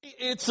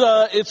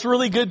It's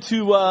really good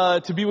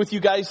to be with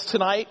you guys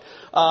tonight.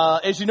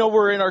 As you know,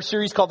 we're in our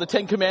series called the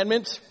Ten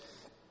Commandments,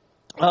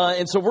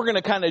 and so we're going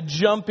to kind of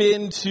jump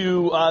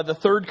into the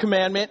third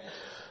commandment.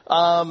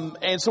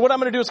 And so what I'm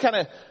going to do is kind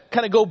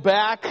of go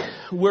back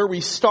where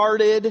we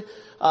started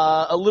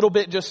a little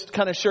bit, just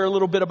kind of share a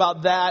little bit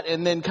about that,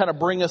 and then kind of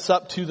bring us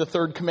up to the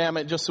third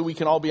commandment, just so we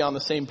can all be on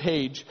the same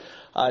page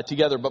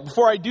together. But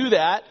before I do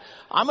that,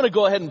 I'm going to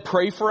go ahead and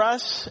pray for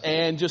us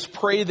and just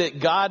pray that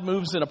God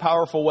moves in a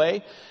powerful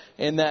way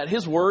and that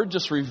His Word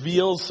just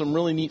reveals some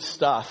really neat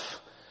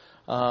stuff.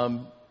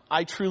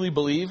 I truly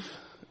believe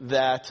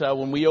that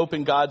when we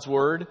open God's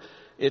Word,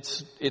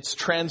 it's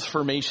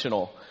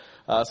transformational.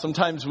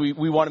 Sometimes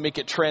we want to make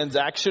it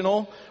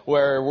transactional,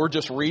 where we're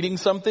just reading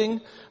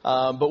something,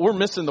 but we're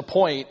missing the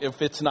point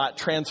if it's not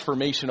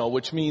transformational,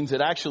 which means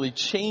it actually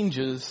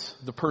changes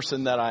the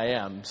person that I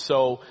am.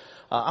 So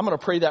I'm going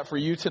to pray that for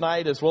you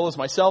tonight, as well as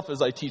myself,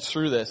 as I teach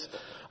through this.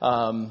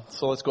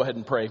 So let's go ahead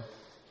and pray.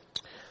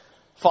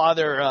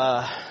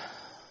 Father,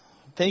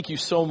 thank you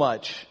so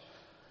much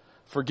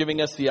for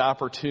giving us the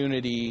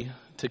opportunity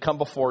to come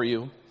before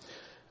you,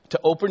 to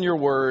open your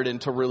word,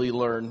 and to really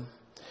learn.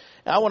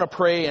 And I want to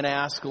pray and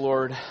ask,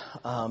 Lord,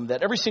 that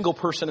every single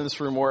person in this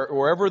room,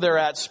 wherever they're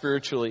at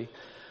spiritually,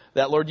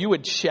 that, Lord, you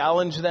would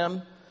challenge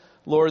them.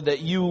 Lord, that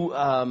you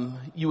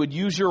would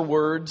use your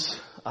words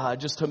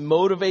just to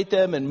motivate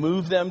them and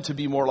move them to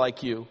be more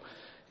like you.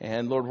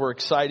 And Lord, we're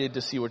excited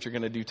to see what you're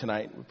going to do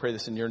tonight. We pray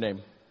this in your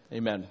name.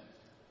 Amen.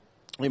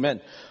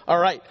 Amen. All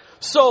right.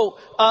 So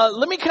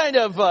let me kind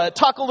of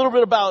talk a little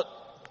bit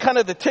about kind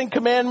of the Ten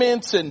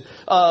Commandments. And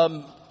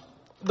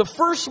the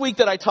first week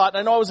that I taught, and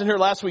I know I wasn't here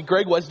last week,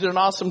 Greg did an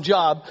awesome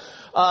job.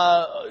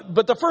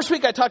 But the first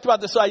week I talked about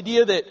this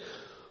idea that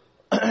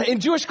in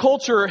Jewish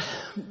culture,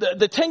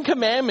 the Ten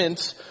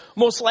Commandments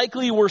most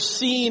likely were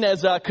seen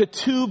as a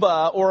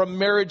ketubah, or a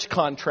marriage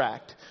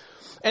contract.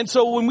 And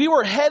so when we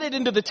were headed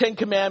into the Ten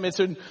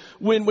Commandments, and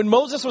when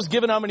Moses was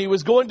given them and he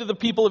was going to the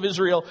people of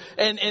Israel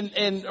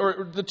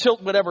or the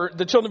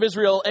children of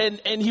Israel,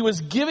 and he was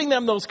giving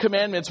them those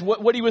commandments,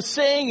 what he was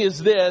saying is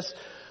this: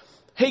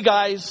 hey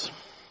guys,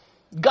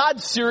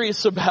 God's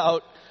serious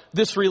about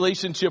this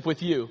relationship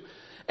with you.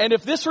 And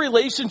if this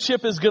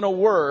relationship is going to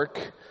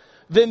work,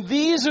 then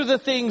these are the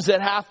things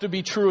that have to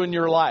be true in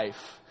your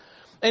life.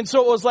 And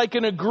so it was like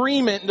an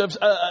agreement of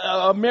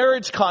a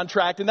marriage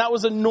contract, and that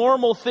was a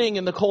normal thing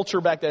in the culture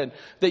back then,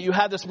 that you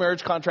had this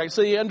marriage contract.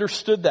 So you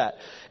understood that.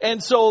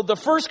 And so the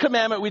first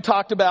commandment we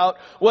talked about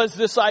was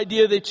this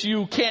idea that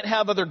you can't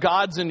have other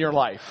gods in your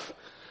life,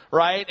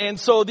 right? And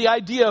so the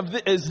idea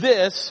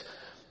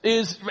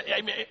is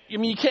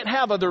you can't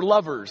have other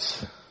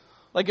lovers.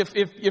 Like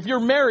if you're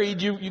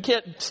married, you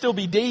can't still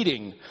be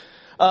dating.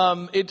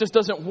 It just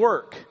doesn't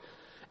work.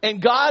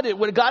 And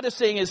what God is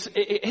saying is,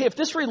 hey, if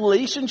this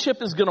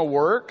relationship is going to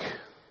work,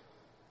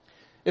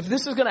 if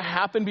this is going to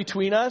happen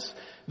between us,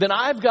 then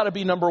I've got to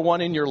be number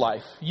one in your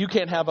life. You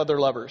can't have other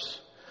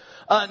lovers.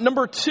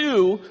 Number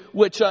two,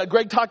 which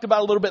Greg talked about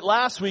a little bit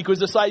last week, was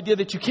this idea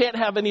that you can't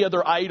have any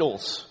other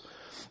idols.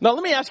 Now,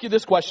 let me ask you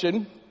this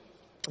question.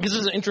 This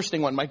is an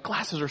interesting one. My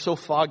glasses are so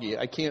foggy.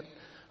 I think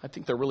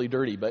they're really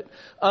dirty, but,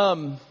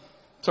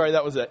 sorry,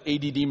 that was an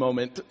ADD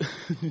moment.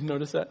 You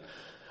notice that?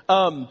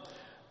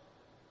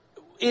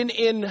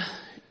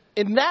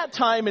 In that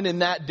time and in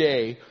that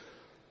day,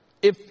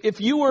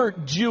 if you were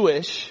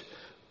Jewish,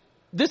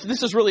 this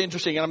is really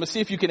interesting, and I'm going to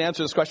see if you can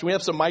answer this question. We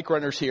have some mic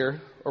runners here,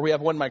 or we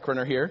have one mic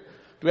runner here. Do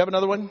we have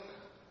another one?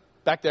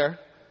 Back there.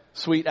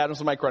 Sweet, Adam's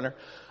the mic runner.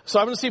 So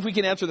I'm going to see if we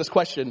can answer this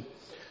question.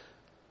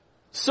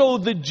 So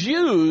the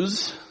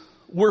Jews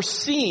were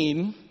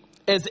seen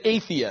as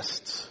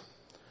atheists.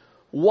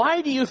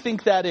 Why do you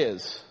think that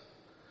is?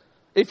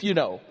 If you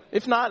know.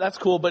 If not, that's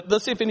cool, but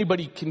let's see if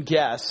anybody can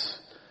guess.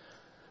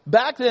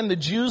 Back then, the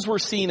Jews were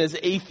seen as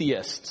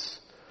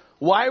atheists.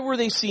 Why were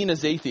they seen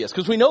as atheists?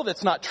 Because we know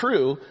that's not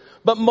true,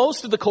 but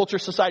most of the culture,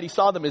 society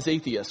saw them as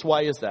atheists.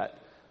 Why is that?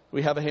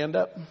 We have a hand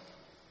up?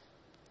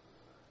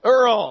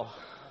 Earl.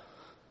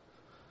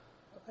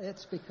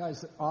 It's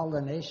because all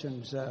the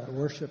nations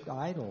worshipped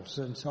idols,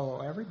 and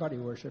so everybody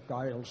worshipped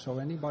idols. So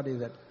anybody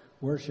that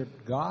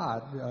worshipped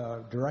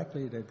God,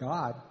 directly to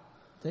God,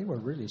 they were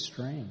really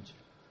strange.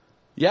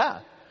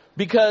 Yeah,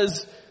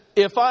 because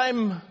if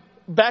I'm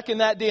back in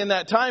that day and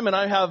that time and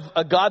I have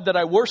a God that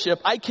I worship,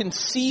 I can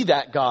see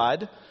that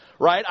God,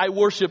 right? I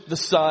worship the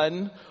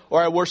sun,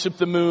 or I worship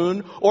the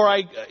moon,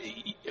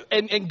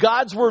 and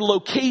gods were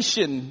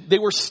location. They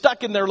were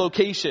stuck in their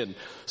location.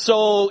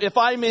 So if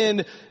I'm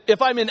in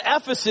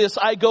Ephesus,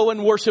 I go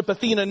and worship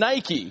Athena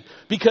Nike,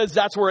 because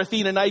that's where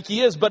Athena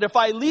Nike is. But if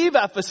I leave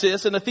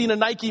Ephesus and Athena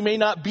Nike may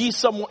not be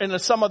in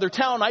some other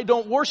town, I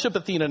don't worship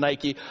Athena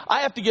Nike.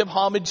 I have to give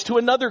homage to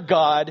another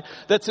god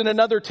that's in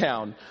another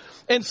town.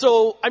 And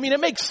so, it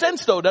makes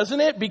sense though,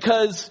 doesn't it?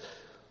 Because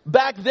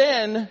back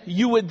then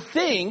you would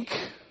think,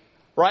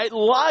 right,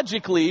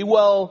 logically,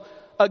 well,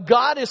 a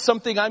God is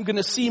something I'm going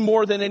to see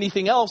more than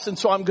anything else, and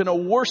so I'm going to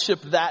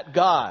worship that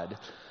God.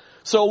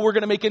 So we're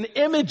going to make an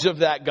image of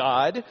that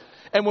God,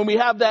 And when we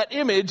have that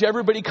image,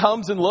 everybody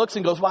comes and looks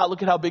and goes, wow,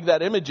 look at how big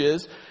that image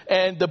is.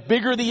 And the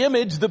bigger the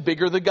image, the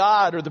bigger the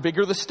God, or the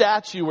bigger the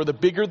statue, or the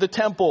bigger the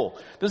temple.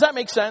 Does that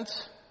make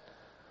sense?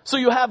 So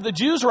you have the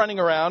Jews running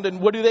around,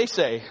 and what do they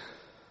say?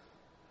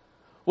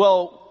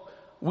 Well,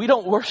 we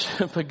don't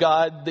worship a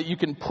God that you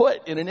can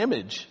put in an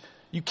image.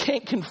 You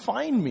can't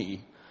confine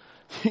me.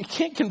 You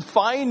can't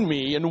confine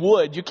me in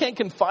wood. You can't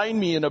confine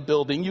me in a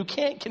building. You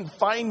can't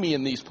confine me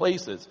in these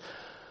places.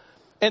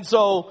 And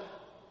so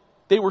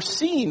they were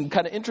seen,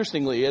 kind of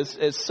interestingly, as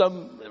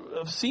some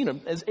have seen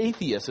them as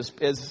atheists,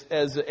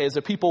 as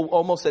a people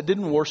almost that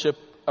didn't worship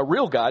a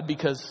real God,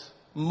 because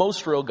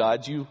most real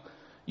gods you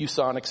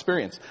saw and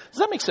experienced. Does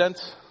that make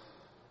sense?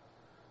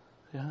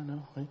 Yeah,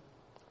 no, right?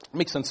 It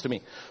makes sense to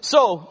me.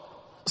 So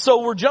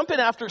we're jumping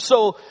after,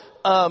 so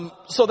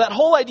that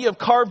whole idea of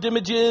carved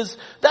images,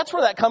 that's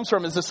where that comes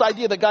from, is this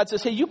idea that God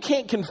says, hey, you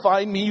can't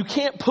confine me. You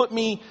can't put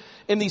me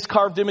in these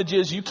carved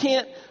images. You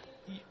can't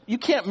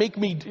make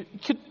me,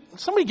 could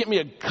somebody get me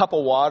a cup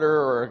of water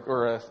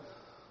or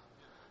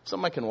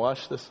something I can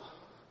wash this?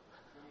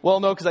 Well,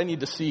 no, because I need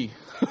to see.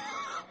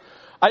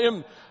 I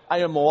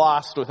am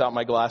lost without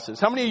my glasses.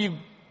 How many of you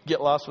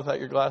get lost without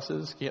your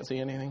glasses? Can't see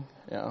anything?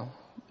 Yeah.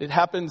 It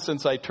happened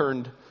since I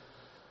turned,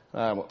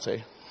 I won't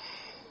say.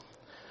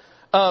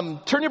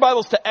 Turn your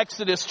Bibles to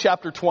Exodus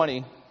chapter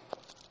 20.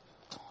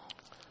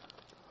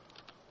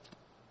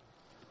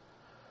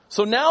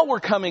 So now we're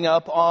coming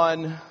up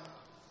on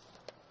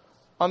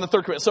the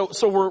third commandment.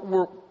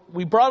 So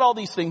we brought all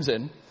these things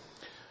in.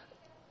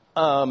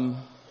 Oh,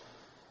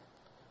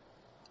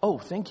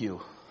 thank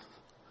you.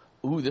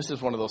 Ooh, this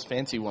is one of those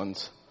fancy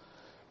ones.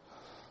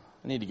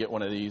 I need to get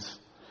one of these.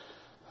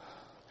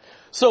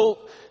 So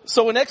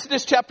in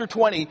Exodus chapter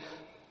 20,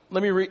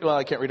 let me read, well,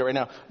 I can't read it right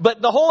now.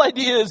 But the whole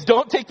idea is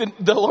don't take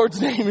the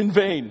Lord's name in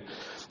vain.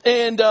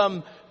 And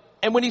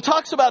when he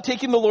talks about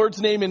taking the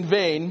Lord's name in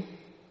vain,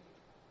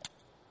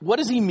 what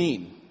does he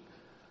mean?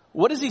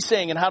 What is he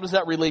saying, and how does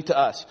that relate to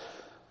us?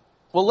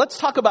 Well, let's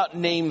talk about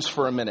names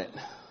for a minute.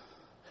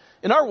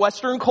 In our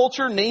Western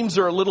culture, names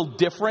are a little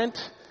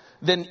different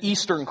than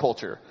Eastern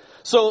culture.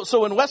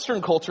 So in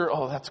Western culture,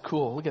 oh, that's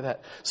cool. Look at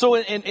that. So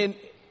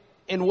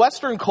in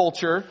Western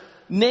culture,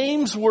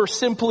 names were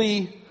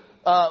simply,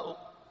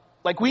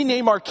 like we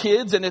name our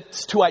kids, and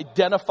it's to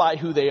identify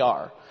who they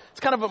are. It's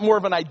kind of more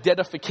of an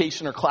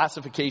identification or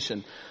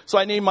classification. So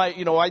I name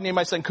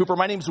my son Cooper.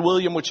 My name's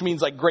William, which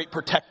means like great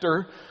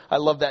protector. I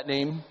love that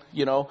name,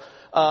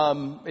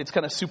 It's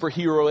kind of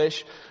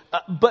superhero-ish.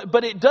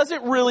 But it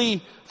doesn't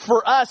really,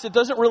 for us, it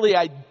doesn't really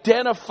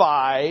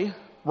identify,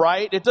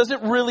 right? It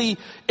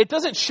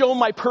doesn't show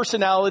my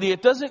personality.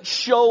 It doesn't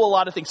show a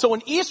lot of things. So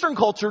in Eastern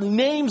culture,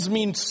 names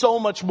mean so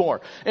much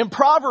more. In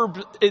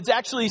Proverbs, it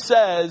actually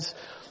says,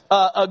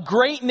 a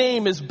great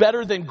name is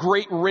better than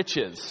great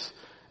riches.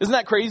 Isn't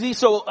that crazy?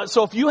 So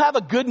if you have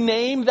a good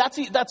name,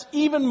 that's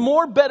even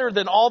more better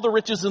than all the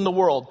riches in the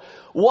world.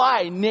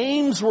 Why?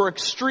 Names were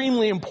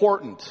extremely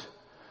important.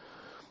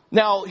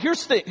 Now,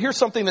 here's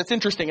something that's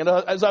interesting. And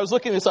as I was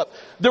looking this up,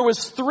 there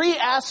was 3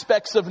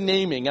 aspects of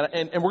naming,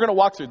 and we're going to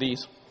walk through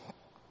these.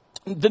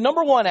 The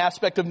number one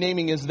aspect of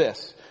naming is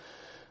this.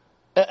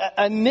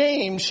 A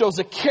name shows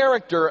a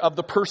character of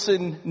the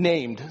person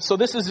named. So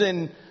this is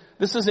in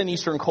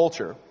Eastern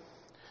culture.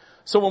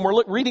 So when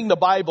we're reading the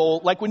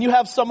Bible, like when you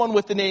have someone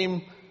with the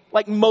name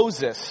like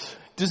Moses,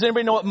 does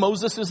anybody know what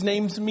Moses'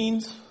 name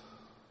means?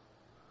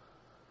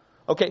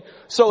 Okay,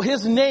 so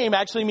his name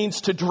actually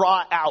means to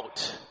draw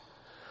out.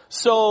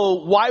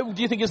 So why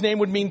do you think his name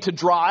would mean to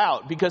draw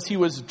out? Because he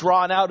was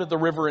drawn out of the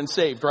river and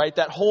saved, right?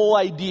 That whole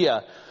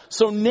idea.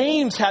 So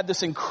names had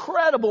this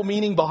incredible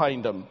meaning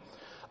behind them.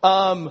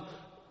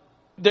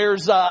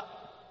 There's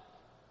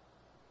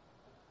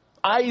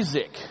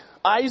Isaac.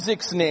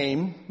 Isaac's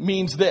name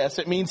means this.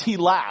 It means he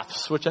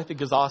laughs, which I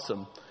think is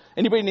awesome.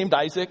 Anybody named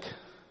Isaac?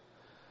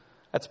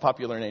 That's a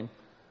popular name.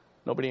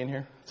 Nobody in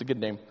here? It's a good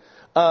name.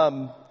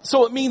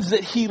 So it means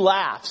that he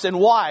laughs. And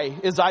why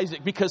is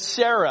Isaac? Because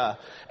Sarah,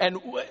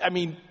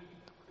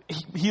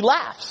 he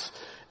laughs.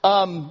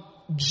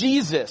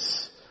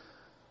 Jesus'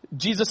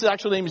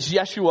 actual name is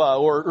Yeshua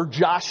or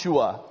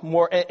Joshua,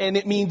 and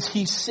it means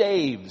he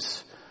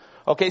saves.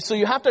 Okay, so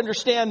you have to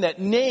understand that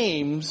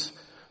names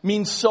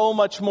mean so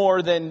much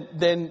more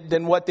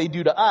than what they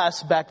do to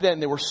us. Back then,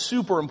 they were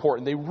super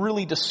important. They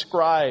really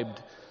described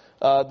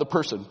the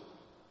person.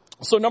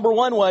 So number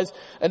one was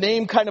a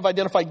name kind of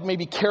identified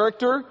maybe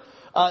character.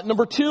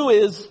 Number two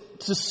is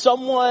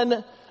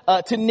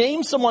to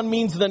name someone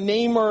means the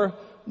namer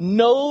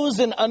knows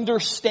and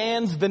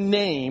understands the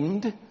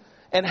named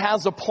and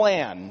has a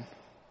plan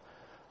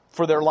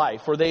for their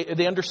life, or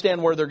they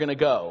understand where they're going to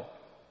go.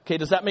 Okay,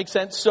 does that make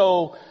sense?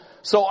 So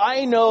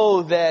I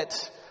know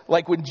that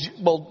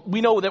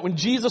we know that when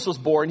Jesus was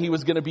born, he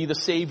was going to be the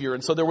Savior,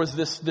 and so there was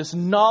this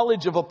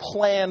knowledge of a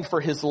plan for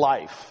his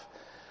life.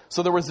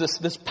 So there was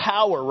this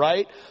power,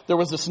 right? There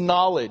was this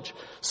knowledge.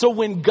 So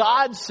when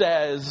God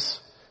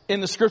says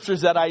in the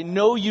scriptures that I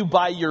know you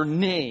by your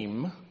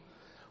name,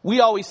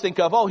 we always think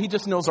of, he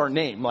just knows our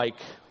name, like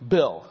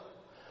Bill.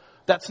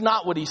 That's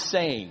not what he's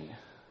saying.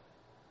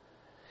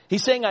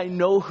 He's saying, I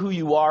know who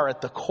you are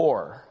at the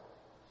core.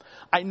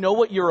 I know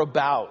what you're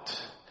about.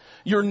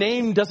 Your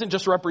name doesn't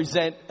just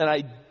represent an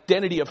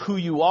identity of who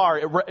you are.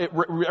 It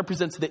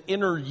represents the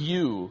inner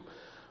you.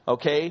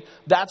 Okay?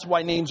 That's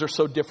why names are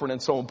so different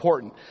and so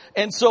important.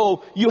 And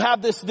so you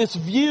have this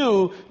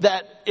view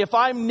that if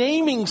I'm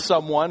naming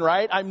someone,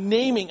 right?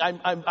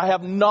 I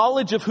have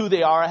knowledge of who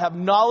they are. I have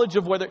knowledge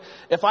of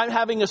if I'm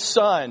having a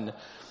son,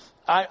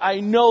 I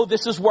know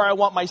this is where I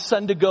want my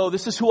son to go.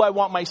 This is who I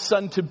want my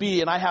son to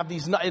be. And I have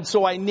and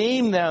so I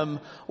name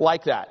them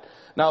like that.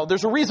 Now,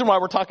 there's a reason why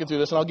we're talking through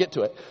this, and I'll get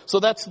to it. So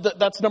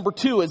that's number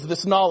 2, is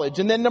this knowledge.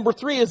 And then number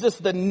 3 is this: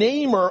 the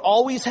namer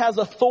always has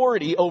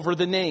authority over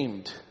the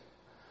named.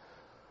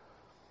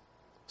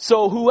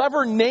 So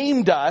whoever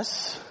named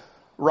us,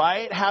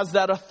 right, has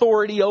that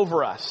authority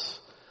over us.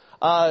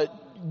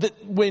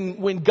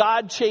 When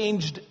God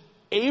changed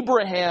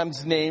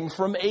Abraham's name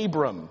from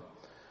Abram,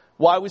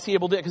 why was he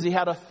able to do it? Because he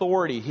had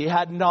authority, he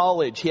had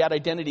knowledge, he had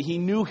identity. He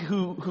knew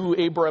who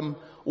Abram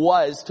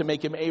was to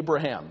make him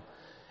Abraham.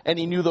 And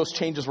he knew those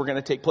changes were going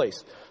to take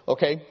place.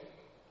 Okay?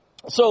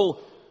 So,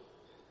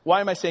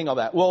 why am I saying all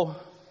that? Well,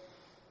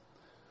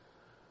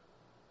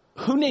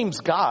 who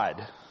names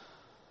God?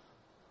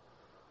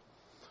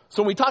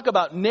 So when we talk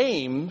about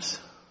names,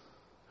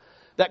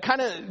 that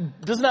kind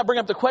of, doesn't that bring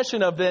up the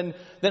question of then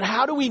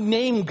how do we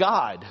name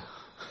God?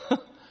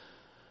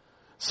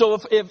 So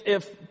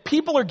if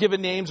people are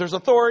given names, there's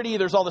authority,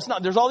 there's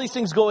all these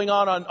things going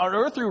on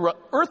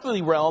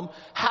earthly realm.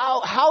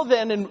 How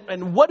then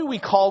and what do we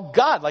call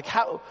God?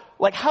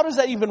 How does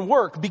that even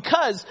work?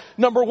 Because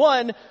number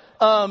one,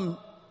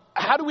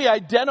 how do we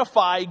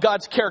identify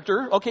God's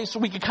character? Okay, so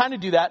we can kind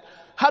of do that.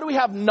 How do we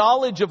have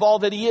knowledge of all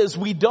that he is?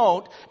 We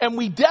don't. And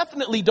we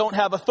definitely don't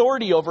have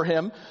authority over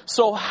him.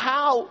 So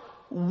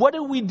what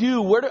do we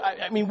do?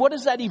 What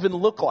does that even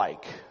look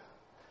like?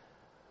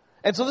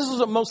 And so this is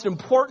the most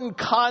important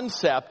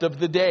concept of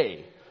the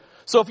day.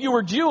 So if you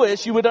were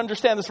Jewish, you would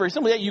understand this very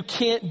simply. You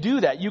can't do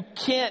that. You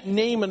can't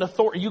name an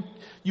authority.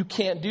 You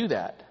can't do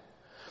that.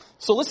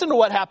 So listen to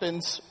what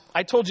happens.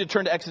 I told you to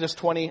turn to Exodus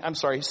 20.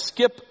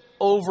 Skip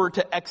over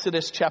to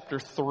Exodus chapter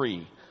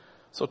 3.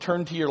 So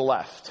turn to your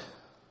left.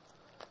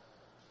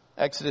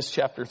 Exodus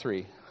chapter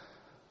 3.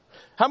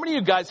 How many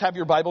of you guys have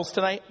your Bibles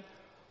tonight?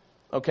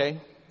 Okay,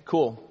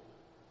 cool.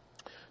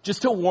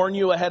 Just to warn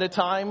you ahead of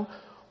time,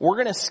 we're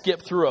going to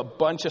skip through a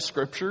bunch of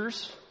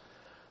scriptures.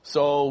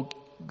 So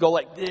go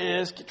like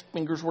this, get your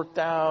fingers worked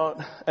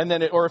out. And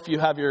then, or if you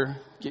have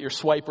get your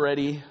swipe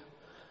ready,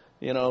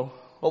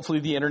 hopefully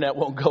the internet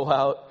won't go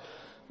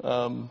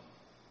out.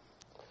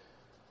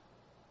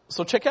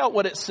 So check out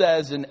what it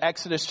says in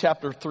Exodus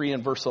chapter 3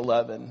 and verse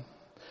 11.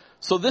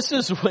 So this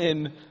is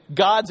when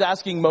God's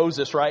asking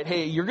Moses, right?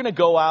 Hey, you're going to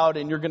go out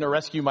and you're going to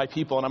rescue my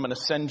people and I'm going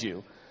to send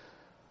you.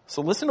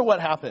 So listen to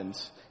what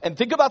happens. And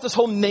think about this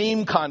whole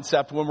name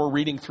concept when we're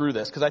reading through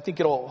this, because I think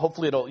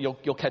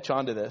you'll catch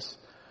on to this.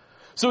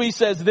 So he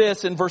says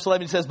this in verse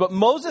 11, he says, "But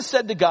Moses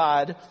said to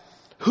God,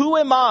 who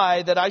am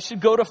I that I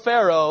should go to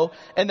Pharaoh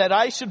and that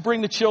I should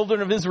bring the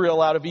children of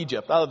Israel out of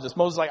Egypt?" I love this.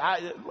 Moses is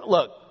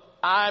like,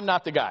 I'm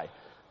not the guy.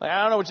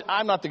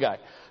 I'm not the guy.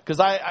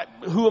 Because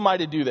who am I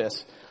to do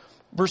this?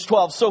 Verse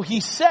 12, "So he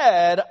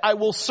said, I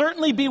will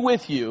certainly be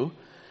with you,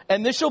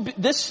 and this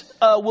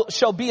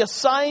shall be a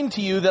sign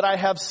to you that I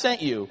have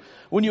sent you.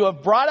 When you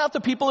have brought out the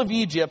people of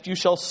Egypt, you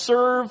shall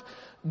serve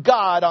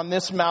God on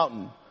this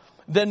mountain."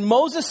 Then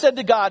Moses said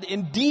to God,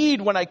 "Indeed,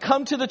 when I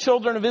come to the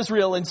children of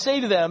Israel and say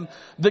to them,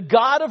 the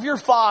God of your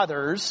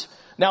fathers,"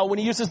 now when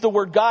he uses the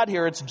word God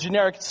here, it's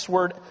generic, it's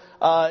word,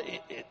 I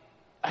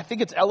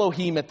think it's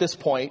Elohim at this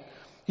point.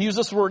 He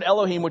uses this word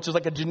Elohim, which is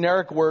like a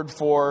generic word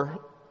for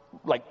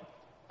like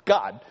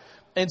God.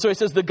 And so he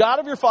says, "The God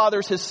of your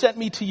fathers has sent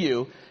me to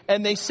you,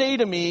 and they say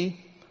to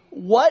me,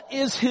 what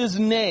is his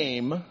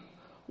name?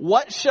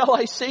 What shall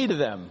I say to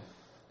them?"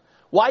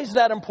 Why is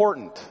that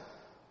important?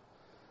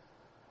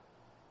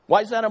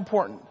 Why is that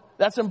important?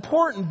 That's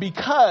important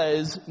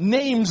because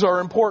names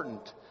are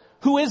important.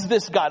 Who is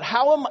this God?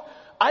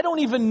 I don't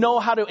even know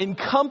how to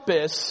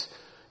encompass,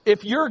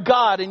 if you're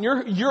God and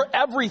you're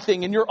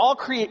everything and you're all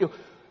creative,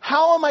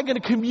 how am I going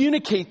to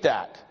communicate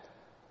that?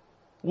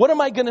 What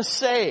am I going to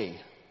say?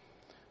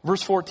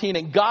 Verse 14,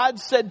 "And God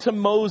said to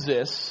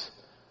Moses,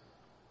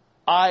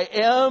 I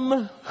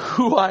am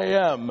who I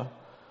am."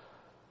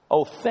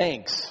 Oh,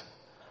 thanks.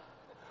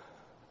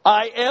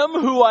 I am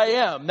who I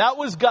am. That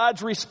was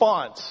God's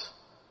response.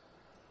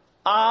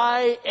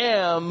 I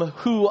am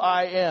who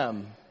I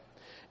am.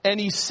 "And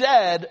he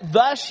said,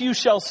 thus you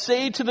shall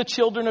say to the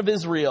children of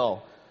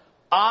Israel,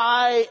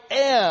 I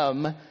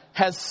am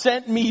has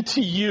sent me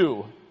to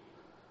you."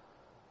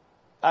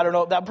 I don't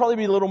know, that'd probably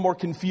be a little more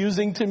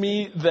confusing to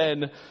me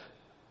than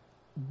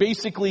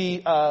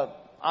basically, I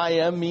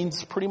am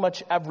means pretty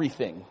much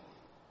everything.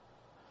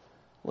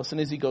 Listen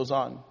as he goes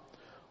on.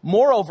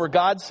 "Moreover,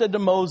 God said to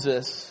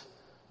Moses,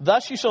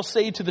 thus you shall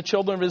say to the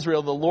children of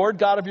Israel, the Lord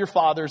God of your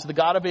fathers, the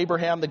God of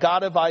Abraham, the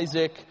God of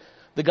Isaac,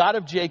 the God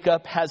of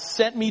Jacob has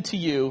sent me to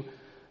you.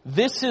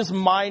 This is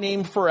my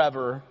name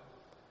forever,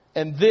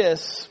 and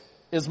this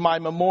is my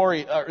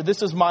memorial, or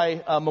this is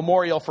my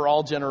memorial for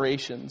all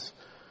generations.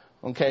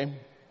 Okay?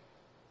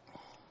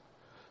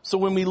 So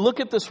when we look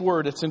at this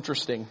word, it's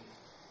interesting.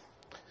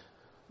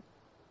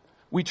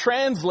 We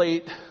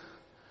translate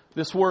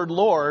this word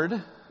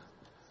Lord.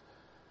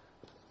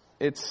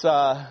 It's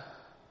like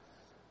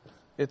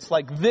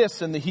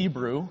this in the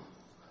Hebrew.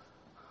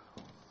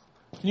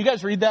 Can you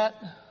guys read that?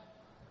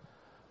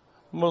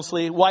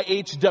 Mostly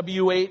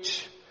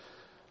YHWH.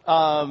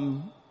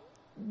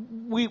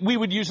 We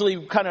would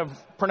usually kind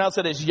of pronounce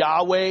it as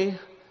Yahweh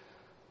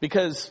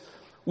because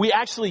we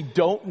actually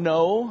don't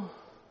know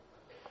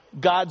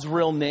God's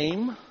real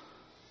name.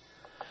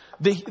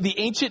 The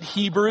ancient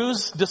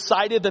Hebrews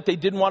decided that they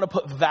didn't want to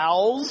put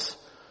vowels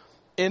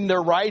in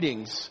their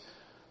writings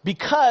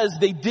because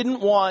they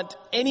didn't want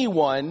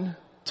anyone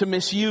to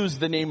misuse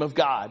the name of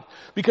God.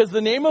 Because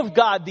the name of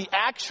God, the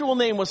actual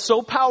name, was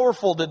so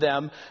powerful to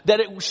them that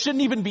it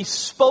shouldn't even be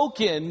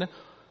spoken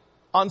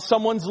on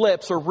someone's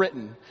lips or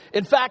written.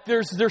 In fact,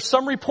 there's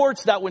some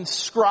reports that when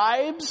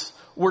scribes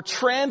were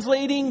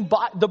translating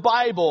the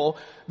Bible,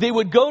 they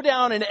would go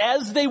down and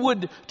as they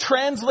would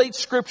translate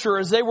Scripture,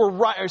 as they were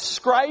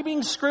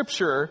scribing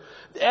Scripture,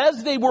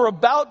 as they were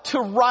about to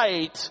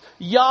write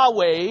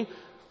Yahweh,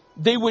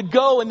 they would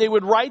go and they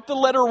would write the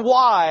letter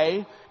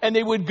Y, and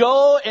they would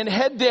go and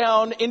head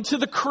down into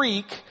the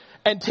creek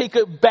and take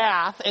a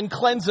bath and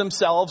cleanse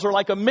themselves, or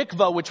like a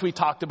mikvah, which we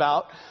talked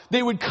about.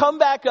 They would come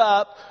back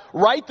up,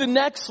 write the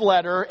next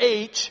letter,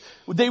 H.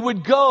 They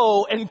would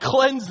go and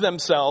cleanse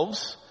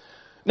themselves.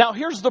 Now,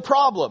 here's the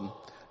problem.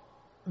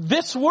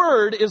 This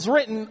word is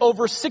written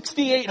over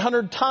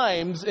 6,800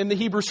 times in the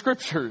Hebrew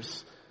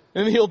Scriptures,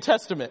 in the Old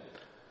Testament.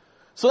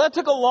 So that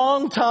took a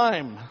long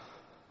time.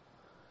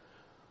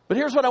 But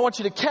here's what I want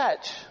you to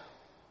catch.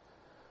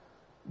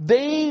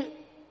 They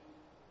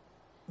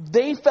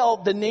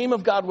felt the name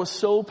of God was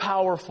so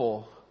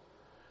powerful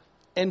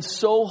and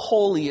so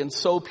holy and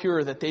so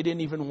pure that they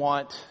didn't even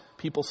want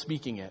people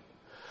speaking it.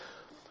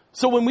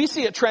 So when we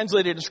see it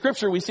translated in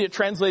Scripture, we see it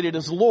translated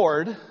as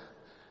Lord.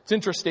 It's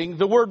interesting.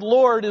 The word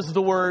Lord is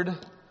the word,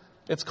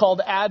 it's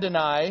called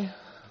Adonai.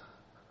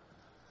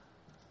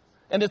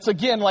 And it's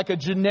again like a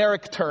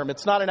generic term.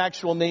 It's not an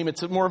actual name.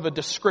 It's more of a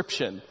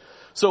description.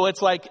 So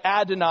it's like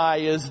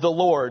Adonai is the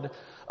Lord.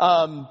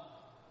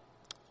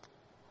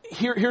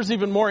 Here's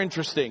even more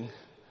interesting.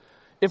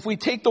 If we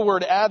take the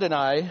word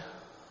Adonai,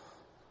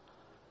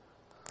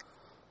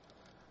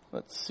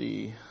 let's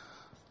see.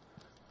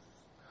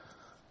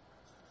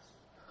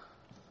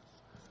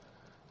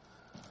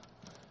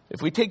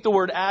 If we take the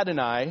word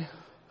Adonai,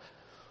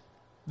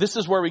 this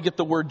is where we get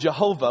the word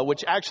Jehovah,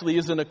 which actually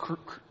isn't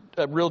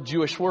a real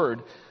Jewish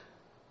word.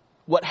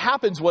 What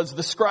happens was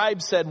the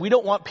scribes said, we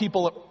don't want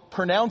people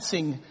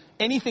pronouncing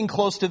anything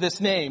close to this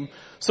name.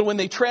 So when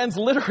they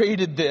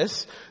transliterated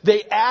this,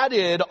 they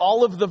added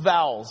all of the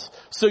vowels.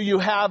 So you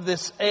have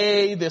this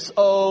A, this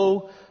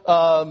O,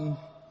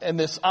 and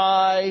this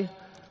I.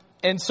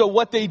 And so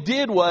what they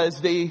did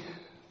was they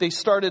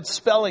started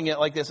spelling it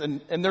like this.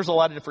 And there's a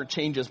lot of different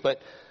changes,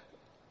 but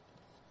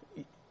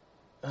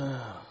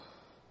I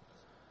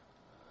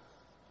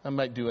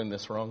might be doing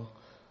this wrong.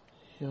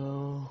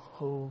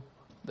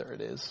 There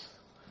it is.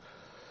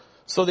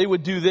 So they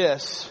would do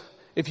this.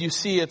 If you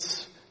see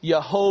it's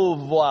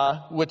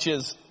Yehovah, which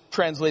is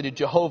translated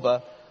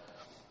Jehovah.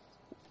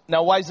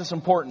 Now, why is this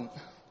important?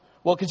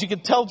 Well, because you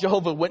can tell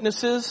Jehovah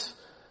Witnesses,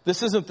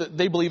 this isn't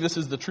they believe this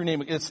is the true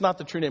name. It's not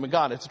the true name of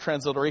God. It's a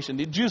transliteration.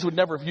 The Jews would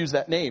never have used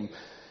that name.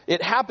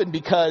 It happened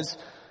because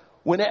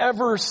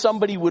whenever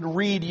somebody would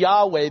read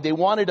Yahweh, they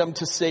wanted them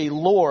to say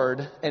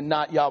Lord and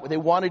not Yahweh. They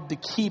wanted to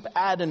keep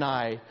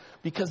Adonai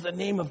because the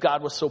name of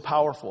God was so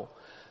powerful.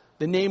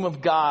 The name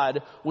of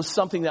God was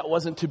something that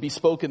wasn't to be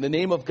spoken. The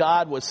name of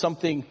God was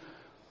something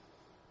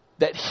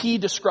that he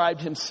described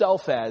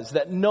himself as,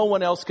 that no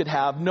one else could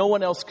have, no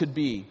one else could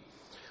be.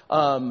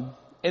 And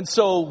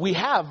so we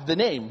have the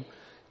name.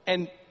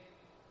 And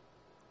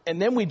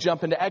then we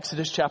jump into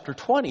Exodus chapter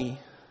 20,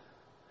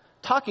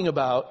 talking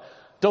about,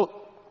 don't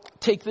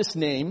take this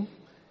name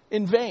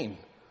in vain.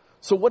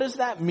 So what does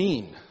that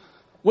mean?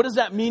 What does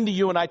that mean to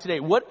you and I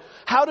today?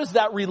 How does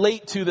that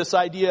relate to this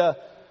idea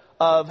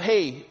of,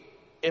 hey,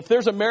 if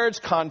there's a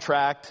marriage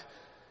contract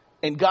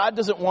and God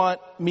doesn't want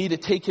me to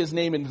take his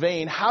name in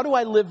vain, how do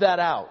I live that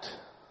out?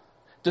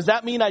 Does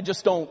that mean I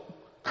just don't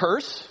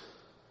curse?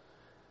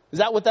 Is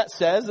that what that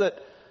says?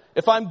 That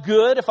if I'm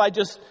good, if I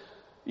just,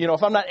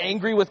 if I'm not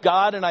angry with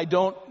God and I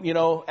don't,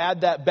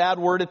 add that bad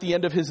word at the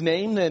end of his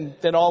name,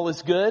 then all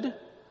is good?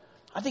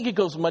 I think it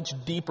goes much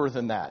deeper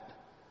than that.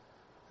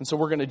 And so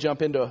we're going to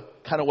jump into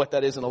kind of what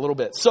that is in a little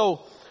bit.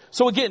 So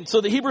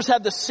the Hebrews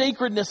had the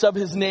sacredness of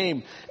his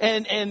name,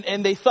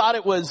 and they thought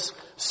it was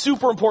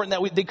super important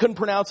that they couldn't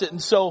pronounce it.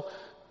 And so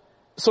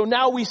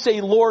now we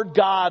say Lord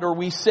God, or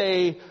we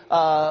say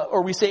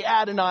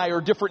Adonai,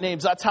 or different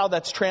names. That's how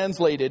that's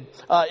translated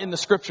in the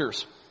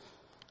Scriptures.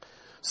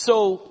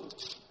 So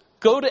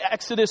go to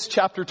Exodus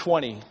chapter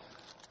 20.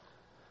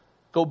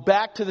 Go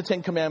back to the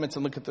Ten Commandments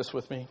and look at this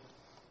with me.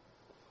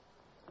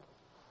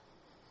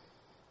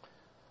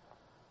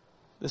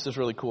 This is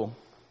really cool.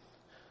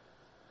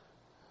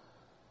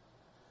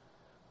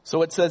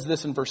 So it says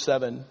this in verse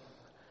 7.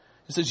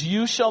 It says,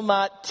 you shall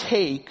not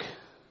take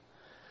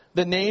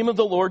the name of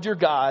the Lord your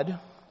God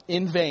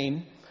in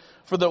vain,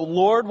 for the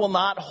Lord will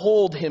not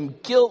hold him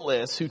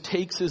guiltless who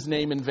takes his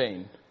name in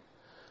vain.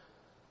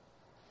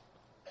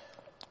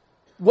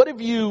 What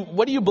do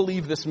you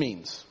believe this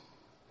means?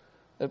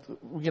 If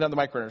we get on the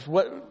mic runners.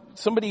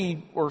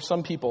 Somebody or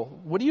some people,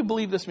 what do you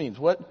believe this means?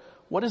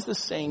 What is this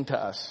saying to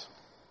us?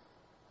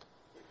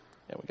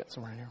 Yeah, we got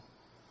some right here.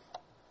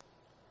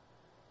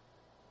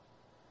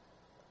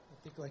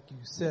 I think like you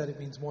said, it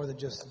means more than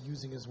just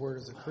using his word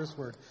as a curse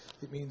word.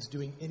 It means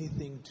doing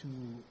anything to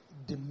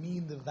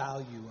demean the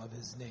value of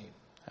his name.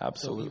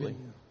 Absolutely. So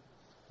even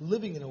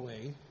living in a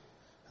way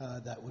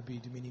that would be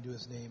demeaning to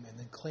his name, and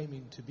then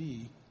claiming to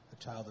be a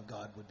child of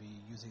God would be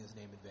using his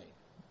name in vain.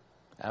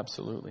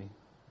 Absolutely.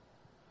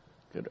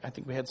 Good. I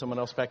think we had someone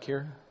else back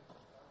here.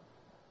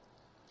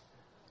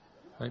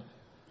 Right.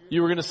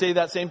 You were going to say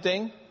that same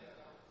thing?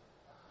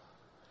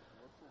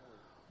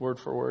 Word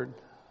for word.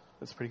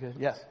 That's pretty good.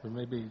 Yes. Or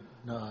maybe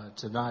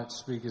to not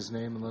speak his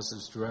name unless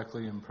it's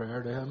directly in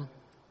prayer to him.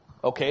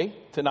 Okay.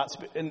 To not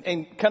speak, and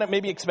kind of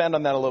maybe expand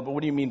on that a little bit.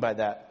 What do you mean by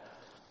that?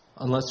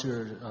 Unless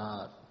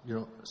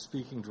you're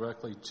speaking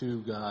directly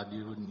to God,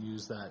 you wouldn't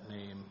use that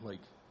name.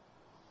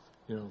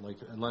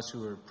 Unless you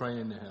were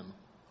praying to him.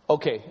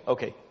 Okay.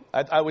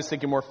 I was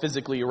thinking more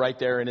physically. You're right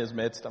there in his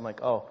midst. I'm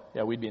like, oh,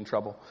 yeah, we'd be in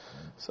trouble.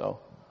 So,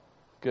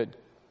 good.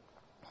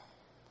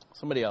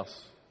 Somebody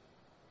else.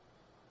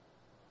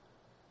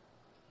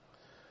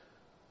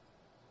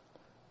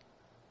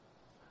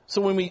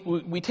 So when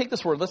we take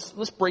this word,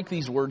 let's break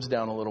these words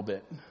down a little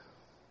bit.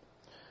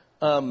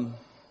 I'm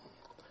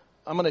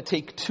going to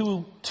take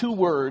two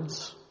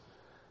words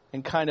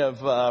and kind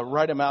of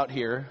write them out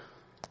here.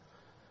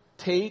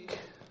 Take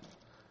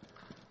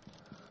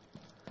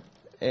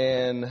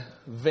and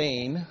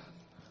vain.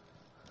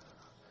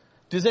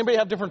 Does anybody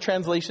have different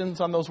translations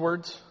on those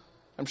words?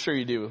 I'm sure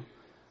you do.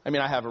 I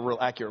mean, I have a real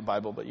accurate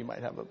Bible, but you might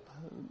have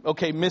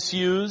okay,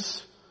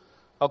 misuse.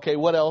 Okay,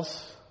 what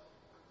else?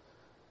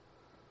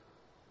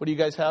 What do you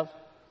guys have?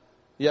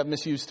 You have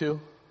misuse too?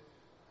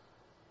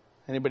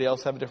 Anybody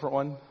else have a different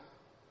one?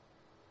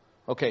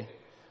 Okay.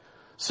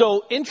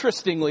 So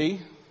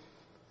interestingly,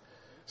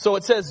 so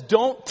it says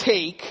don't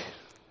take.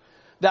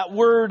 That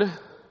word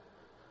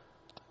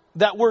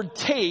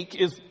take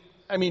is,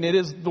 it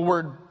is the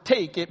word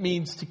take. It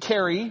means to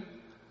carry.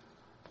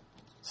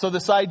 So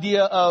this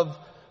idea of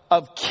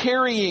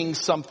carrying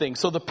something.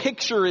 So the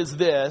picture is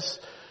this,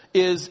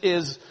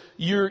 is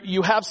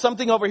you have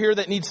something over here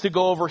that needs to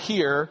go over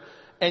here,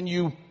 and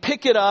you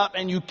pick it up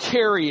and you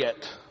carry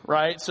it,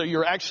 right? So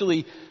you're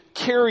actually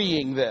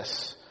carrying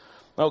this,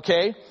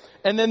 okay?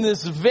 And then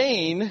this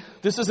vain,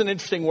 this is an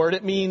interesting word.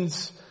 It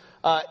means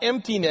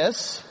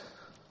emptiness.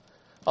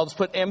 I'll just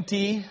put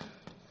empty.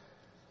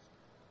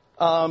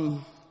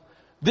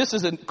 This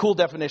is a cool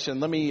definition.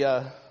 Let me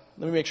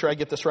make sure I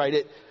get this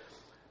right.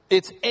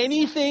 It's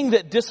anything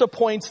that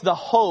disappoints the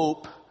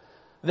hope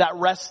that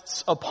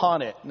rests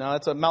upon it. Now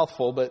that's a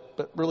mouthful,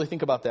 but really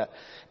think about that.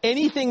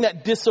 Anything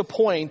that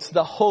disappoints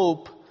the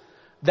hope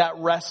that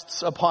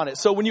rests upon it.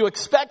 So when you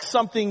expect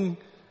something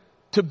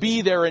to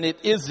be there and it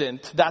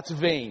isn't, that's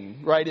vain,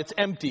 right? It's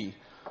empty.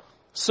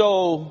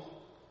 So,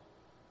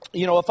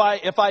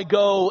 if I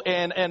go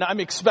and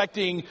I'm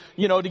expecting,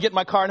 to get in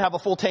my car and have a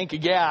full tank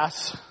of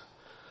gas,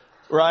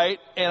 right?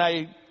 And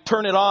I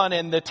turn it on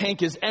and the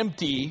tank is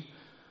empty,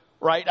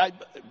 right?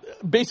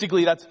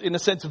 Basically, that's in a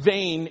sense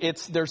vain.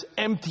 There's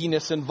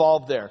emptiness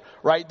involved there,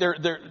 right?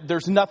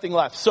 There's nothing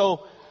left.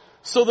 So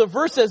the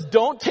verse says,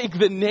 don't take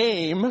the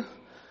name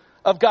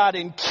of God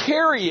and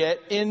carry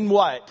it in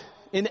what?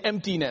 In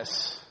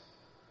emptiness.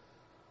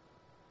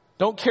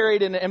 Don't carry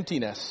it in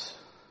emptiness.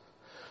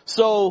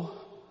 So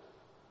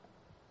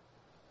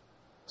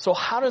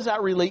how does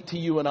that relate to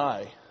you and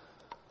I?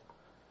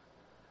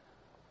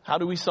 How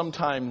do we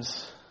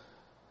sometimes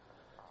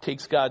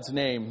take God's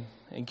name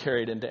and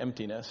carry it into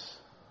emptiness?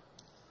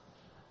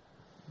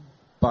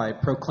 By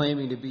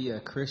proclaiming to be a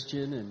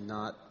Christian and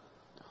not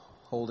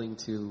holding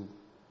to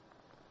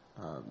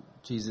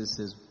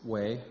Jesus'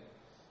 way.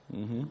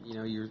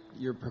 Mm-hmm.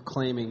 You're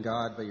proclaiming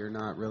God, but you're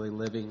not really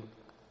living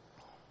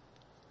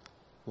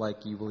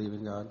like you believe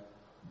in God.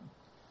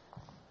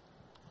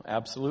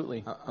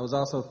 Absolutely. I was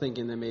also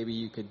thinking that maybe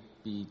you could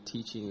be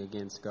teaching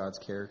against God's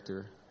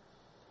character.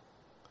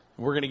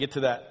 We're going to get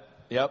to that.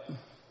 Yep.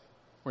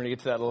 We're going to get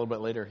to that a little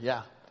bit later.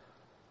 Yeah.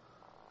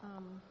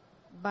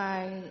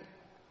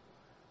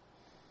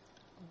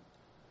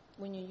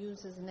 When you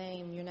use his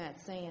name, you're not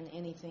saying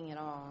anything at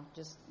all.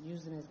 Just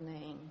using his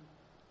name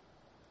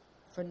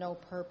for no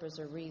purpose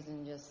or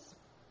reason, just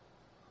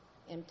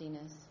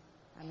emptiness.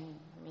 I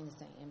mean to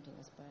say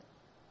emptiness, but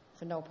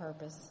for no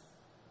purpose.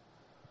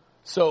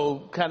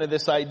 So kind of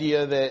this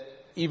idea that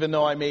even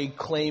though I may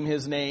claim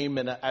his name,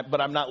 but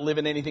I'm not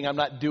living anything, I'm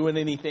not doing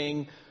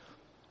anything.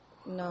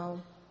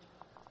 No.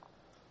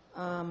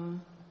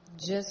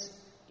 Just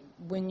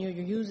when you're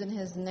using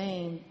his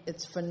name,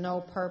 it's for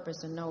no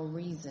purpose or no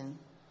reason.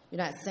 You're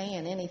not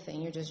saying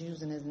anything. You're just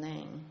using his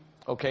name.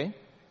 Okay.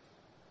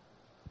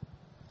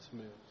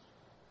 Smooth.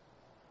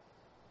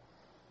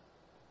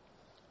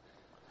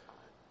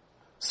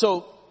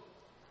 So,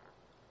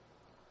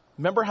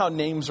 remember how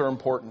names are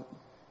important.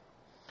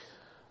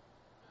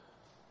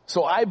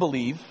 So I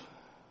believe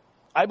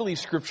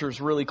Scripture is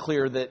really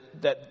clear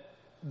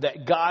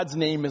that God's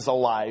name is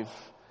alive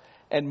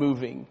and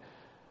moving.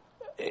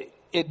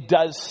 It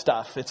does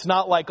stuff. It's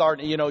not like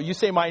you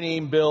say my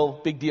name, Bill,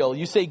 big deal.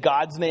 You say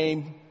God's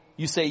name,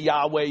 you say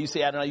Yahweh, you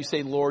say Adonai, you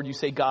say Lord, you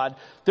say God.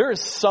 There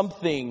is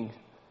something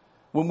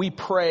when we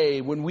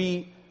pray,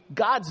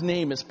 God's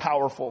name is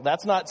powerful.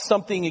 That's not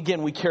something,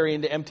 again, we carry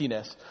into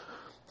emptiness.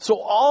 So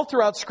all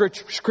throughout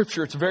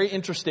Scripture, it's very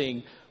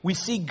interesting. We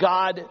see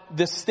God,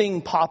 this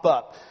thing pop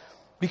up.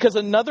 Because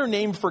another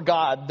name for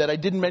God that I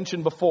didn't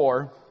mention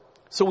before,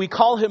 so we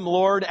call him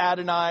Lord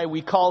Adonai,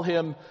 we call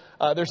him,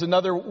 there's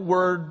another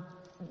word,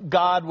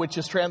 God, which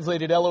is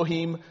translated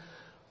Elohim.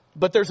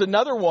 But there's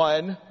another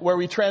one where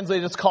we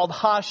translate it's called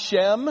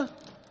Hashem.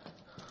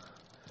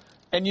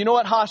 And you know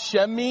what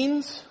Hashem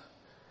means?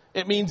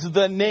 It means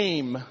the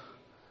name.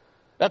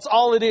 That's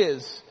all it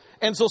is.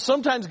 And so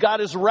sometimes God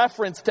is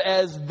referenced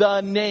as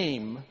the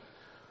name.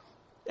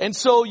 And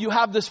so you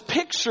have this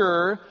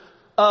picture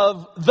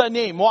of the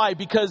name. Why?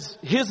 Because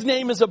his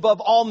name is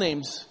above all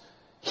names.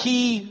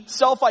 He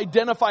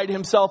self-identified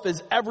himself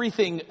as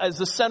everything, as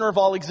the center of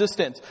all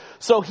existence.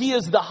 So he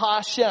is the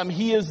Hashem.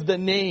 He is the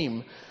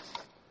name.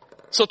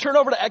 So turn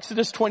over to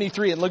Exodus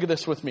 23 and look at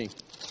this with me.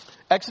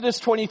 Exodus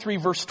 23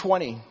 verse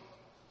 20.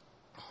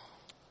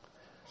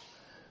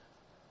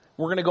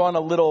 We're going to go on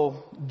a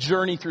little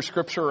journey through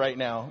Scripture right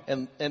now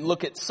and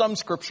look at some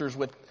Scriptures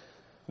with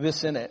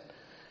this in it.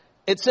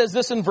 It says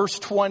this in verse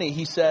 20.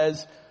 He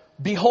says,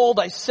 "Behold,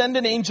 I send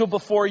an angel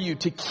before you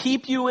to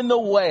keep you in the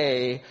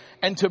way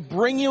and to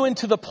bring you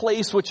into the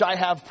place which I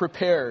have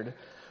prepared.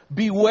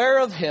 Beware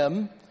of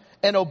him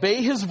and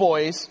obey his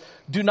voice.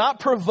 Do not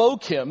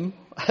provoke him."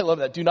 I love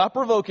that. "Do not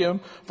provoke him,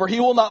 for he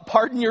will not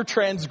pardon your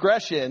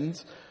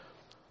transgressions.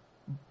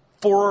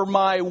 For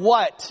my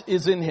what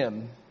is in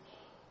him?"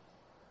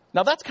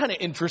 Now that's kind of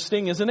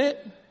interesting, isn't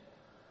it?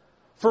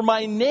 For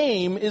my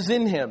name is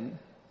in him.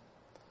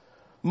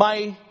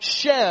 My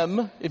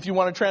Shem, if you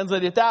want to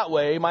translate it that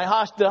way,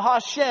 the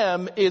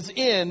Hashem is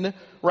in,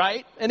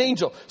 right, an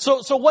angel.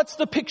 So what's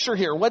the picture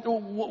here? What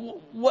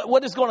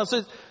is going on?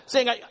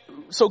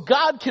 So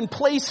God can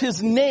place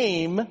his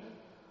name,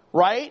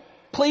 right?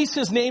 Place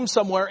his name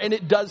somewhere and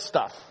it does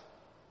stuff.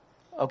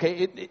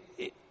 Okay,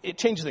 it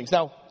changes things.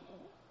 Now,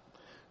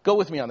 go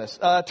with me on this.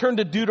 Turn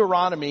to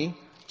Deuteronomy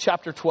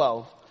chapter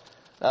 12.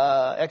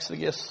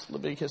 Exodus,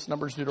 Leviticus,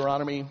 Numbers,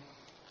 Deuteronomy.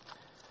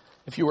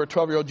 If you were a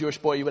 12-year-old Jewish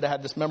boy, you would have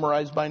had this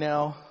memorized by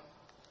now.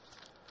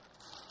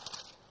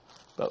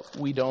 But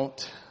we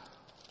don't.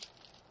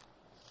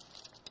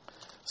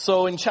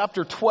 So in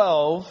chapter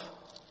 12,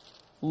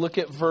 look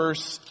at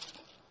verse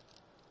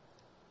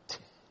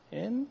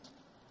 10.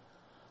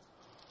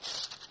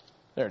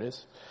 There it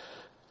is.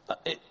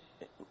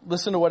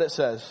 Listen to what it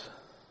says.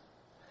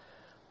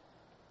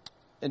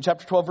 In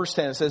chapter 12, verse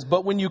 10, it says,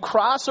 "But when you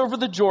cross over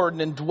the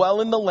Jordan and dwell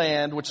in the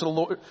land which the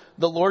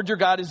Lord your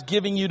God is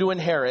giving you to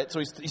inherit," so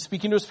he's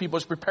speaking to his people,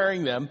 he's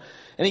preparing them,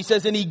 and he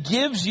says, "And he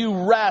gives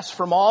you rest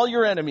from all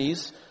your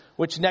enemies,"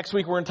 which next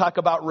week we're going to talk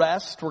about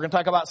rest. We're going to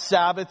talk about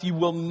Sabbath. You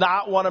will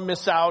not want to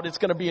miss out. It's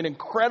going to be an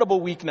incredible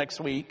week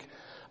next week.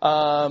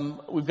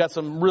 We've got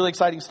some really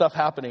exciting stuff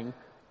happening.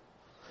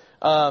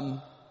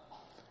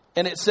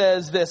 And it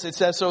says this, it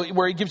says, so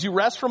where he gives you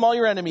rest from all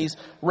your enemies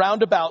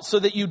round about so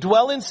that you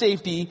dwell in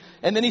safety.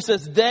 And then he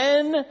says,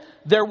 then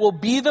there will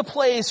be the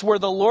place where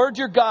the Lord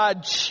your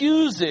God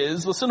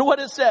chooses, listen to what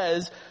it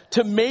says,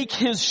 to make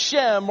his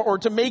Shem or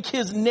to make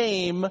his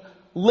name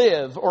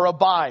live or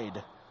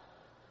abide.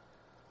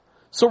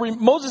 So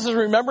Moses is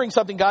remembering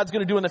something God's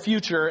going to do in the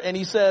future. And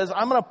he says,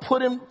 I'm going to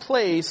put in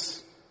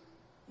place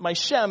my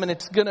Shem and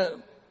it's going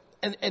to,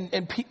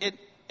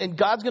 and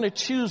God's going to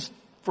choose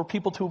for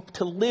people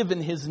to live in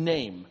his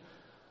name.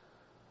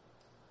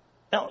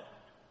 Now,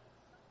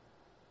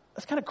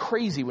 that's kind of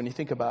crazy when you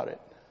think about it.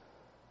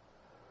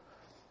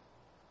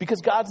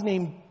 Because God's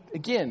name,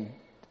 again,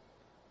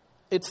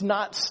 it's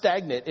not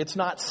stagnant. It's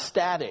not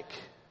static.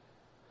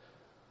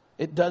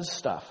 It does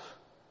stuff.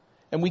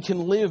 And we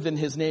can live in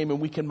his name and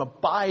we can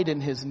abide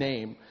in his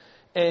name.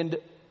 And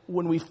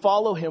when we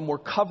follow him, we're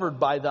covered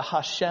by the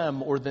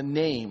Hashem or the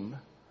name.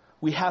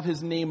 We have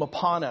his name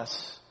upon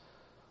us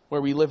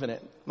where we live in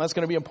it. That's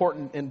going to be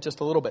important in just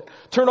a little bit.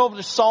 Turn over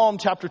to Psalm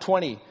chapter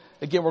 20.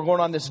 Again, we're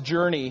going on this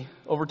journey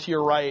over to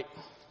your right.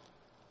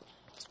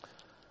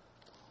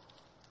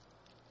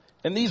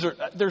 And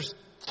there's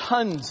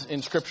tons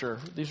in Scripture.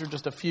 These are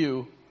just a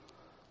few.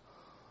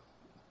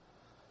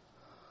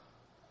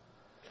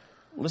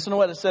 Listen to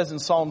what it says in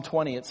Psalm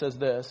 20. It says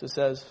this. It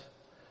says,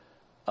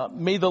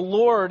 may the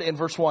Lord, in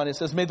verse 1, it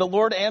says, may the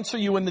Lord answer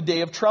you in the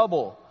day of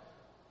trouble.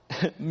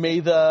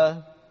 May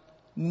the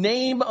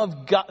name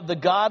of God, the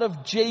God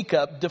of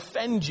Jacob,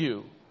 defend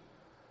you.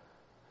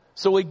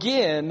 So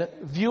again,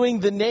 viewing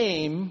the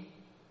name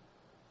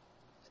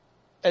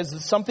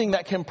as something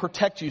that can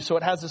protect you. So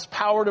it has this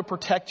power to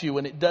protect you,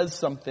 and it does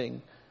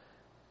something.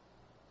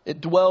 It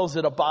dwells,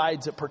 it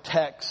abides, it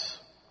protects.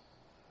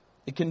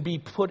 It can be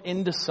put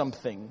into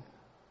something.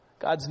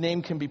 God's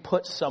name can be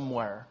put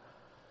somewhere.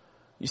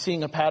 You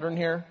seeing a pattern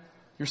here?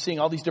 You're seeing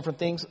all these different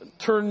things.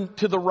 Turn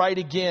to the right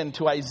again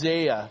to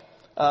Isaiah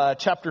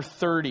chapter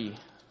 30.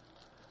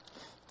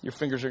 Your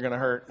fingers are going to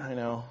hurt, I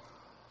know.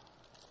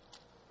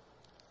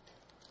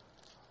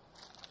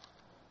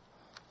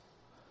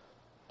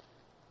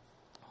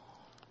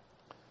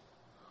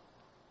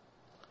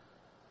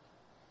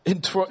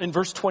 In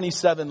verse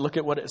 27, look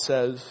at what it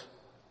says.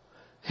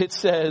 It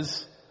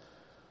says,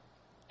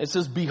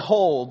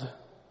 "Behold,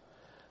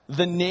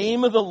 the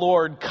name of the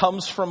Lord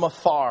comes from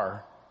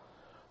afar,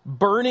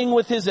 burning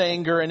with his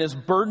anger, and his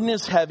burden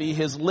is heavy.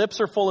 His lips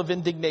are full of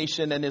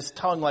indignation, and his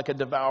tongue like a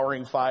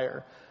devouring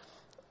fire."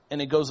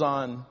 And it goes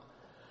on.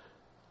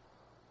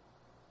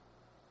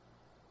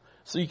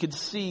 So you can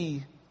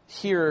see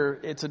here,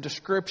 it's a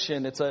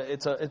description, it's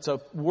a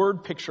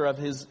word picture of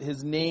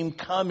his name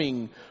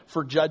coming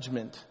for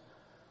judgment.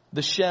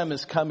 The Shem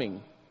is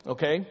coming,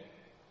 okay?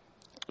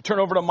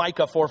 Turn over to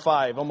Micah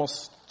 4:5,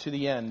 almost to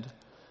the end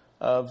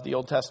of the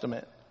Old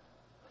Testament.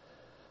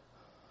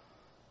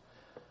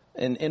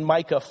 And in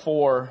Micah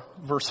 4,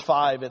 verse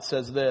 5, it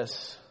says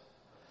this.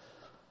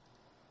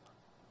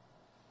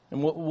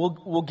 And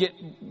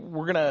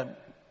we're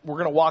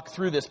gonna walk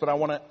through this, but I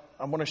want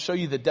to show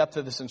you the depth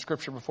of this in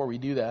Scripture before we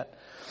do that.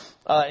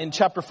 In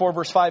chapter 4,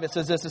 verse 5, it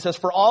says this. It says,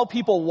 "For all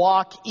people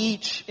walk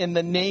each in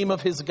the name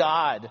of his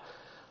God,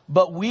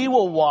 but we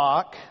will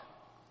walk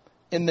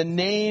in the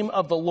name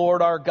of the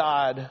Lord our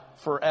God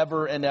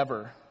forever and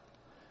ever."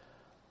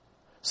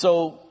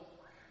 So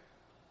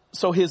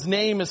his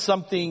name is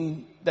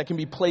something that can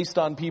be placed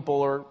on people,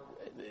 or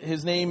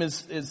his name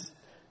is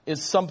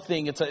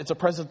something. It's a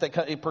presence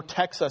that it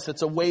protects us.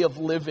 It's a way of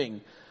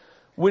living.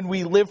 When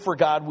we live for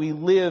God, we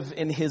live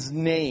in his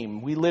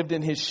name. We lived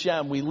in his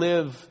Shem. We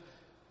live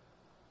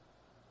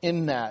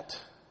in that.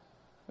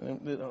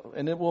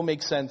 And it will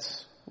make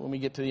sense when we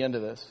get to the end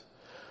of this.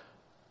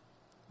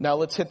 Now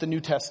let's hit the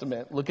New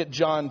Testament. Look at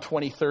John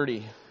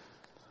 20:30.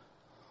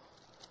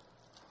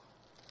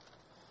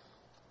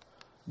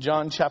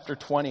 John chapter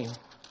 20.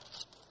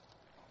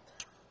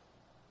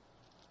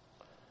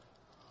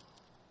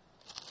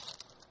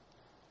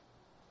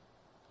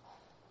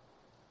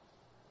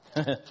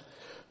 I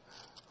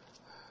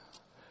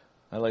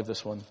like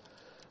this one.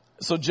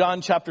 So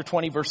John chapter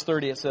 20 verse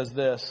 30, it says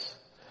this.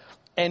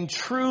 "And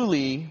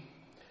truly,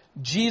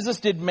 Jesus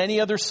did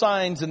many other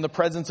signs in the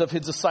presence of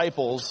his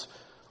disciples,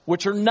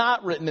 which are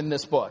not written in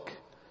this book.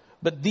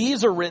 But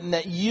these are written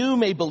that you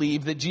may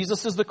believe that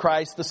Jesus is the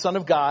Christ, the Son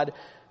of God,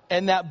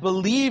 and that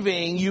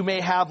believing you may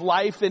have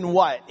life in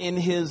what? In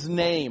his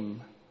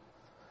name."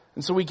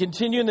 And so we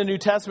continue in the New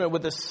Testament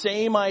with the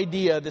same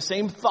idea, the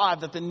same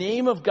thought, that the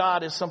name of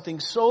God is something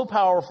so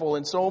powerful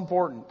and so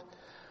important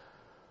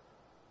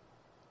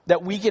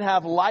that we can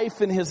have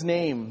life in his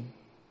name,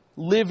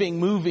 living,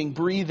 moving,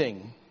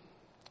 breathing.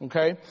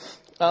 Okay?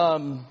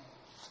 Again,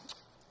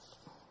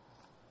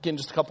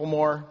 just a couple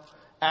more.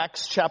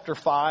 Acts chapter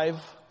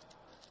 5.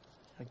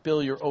 Like,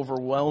 Bill, you're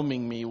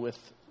overwhelming me with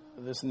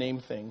this name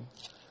thing.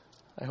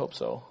 I hope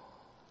so.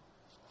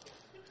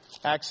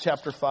 Acts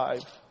chapter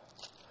 5.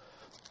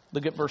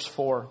 Look at verse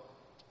 4.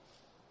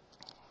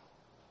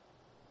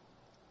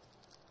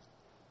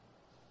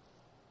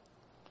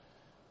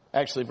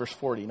 Actually, verse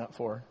 40, not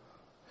 4.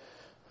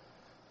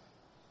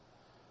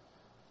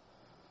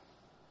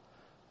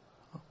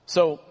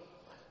 So,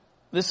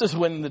 this is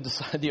when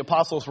the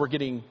apostles were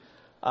getting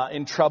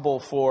in trouble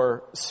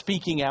for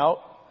speaking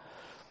out.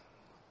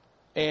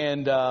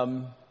 And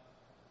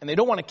they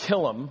don't want to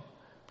kill him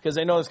because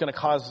they know it's going to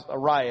cause a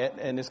riot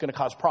and it's going to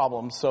cause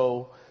problems.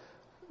 So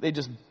they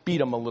just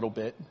beat him a little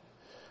bit.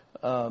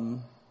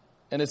 And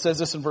it says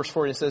this in verse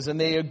 40. It says, "And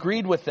they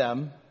agreed with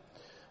them.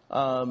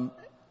 And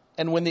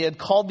when they had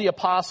called the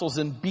apostles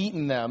and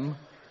beaten them,"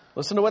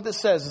 listen to what this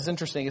says. It's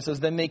interesting. It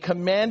says, "Then they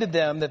commanded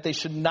them that they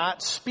should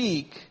not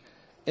speak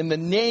in the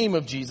name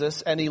of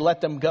Jesus, and he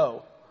let them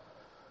go."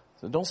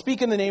 So don't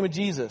speak in the name of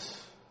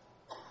Jesus.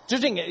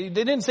 Interesting. They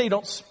didn't say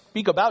don't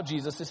speak about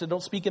Jesus. They said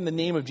don't speak in the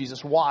name of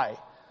Jesus. Why?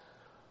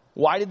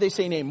 Why did they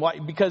say name? Why?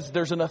 Because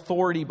there's an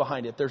authority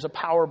behind it. There's a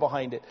power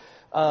behind it.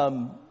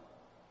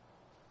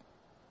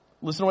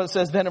 Listen to what it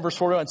says then in verse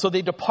 41. "So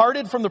they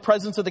departed from the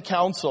presence of the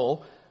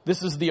council,"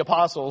 this is the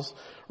apostles,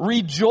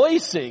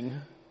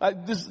 "rejoicing."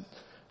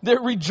 They're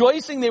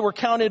rejoicing they were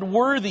counted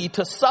worthy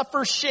to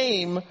suffer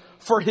shame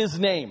for his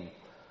name.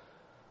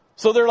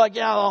 So they're like,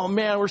 yeah, oh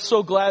man, we're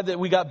so glad that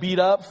we got beat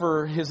up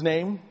for his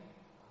name.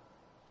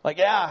 Like,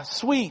 yeah,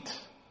 sweet.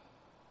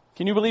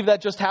 Can you believe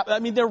that just happened? I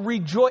mean,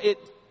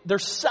 they're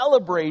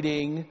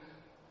celebrating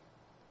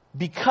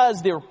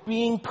because they're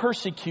being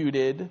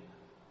persecuted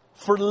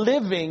for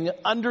living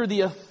under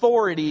the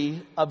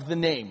authority of the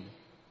name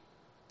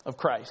of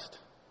Christ.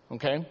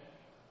 Okay?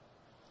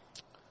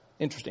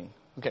 Interesting.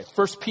 Okay,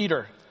 1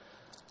 Peter.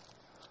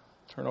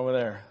 Turn over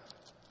there.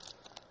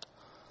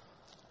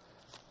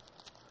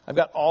 I've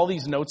got all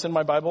these notes in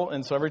my Bible,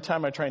 and so every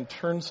time I try and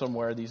turn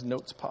somewhere, these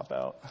notes pop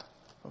out.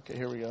 Okay,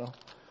 here we go.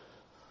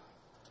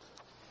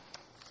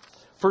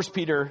 1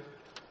 Peter,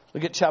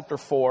 look at chapter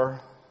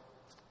 4.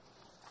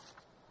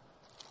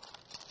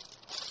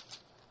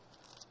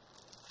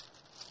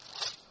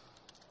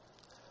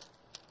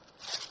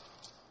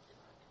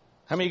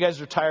 How many of you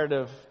guys are tired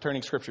of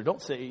turning scripture?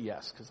 Don't say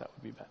yes, because that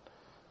would be bad.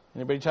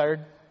 Anybody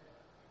tired?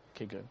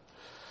 Okay, good.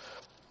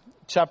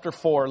 Chapter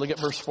 4, look at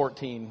verse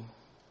 14.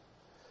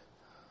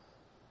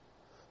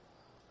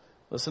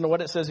 Listen to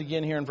what it says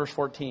again here in verse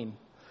 14.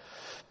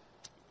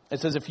 It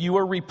says, if you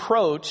are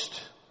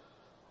reproached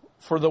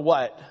for the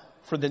what?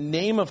 For the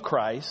name of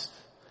Christ,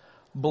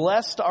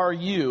 blessed are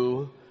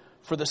you,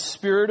 for the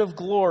Spirit of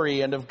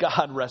glory and of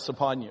God rests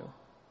upon you.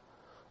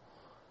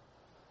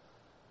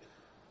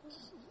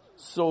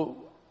 So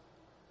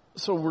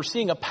we're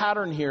seeing a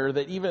pattern here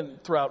that even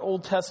throughout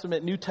Old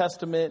Testament, New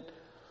Testament,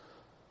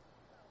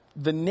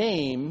 the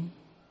name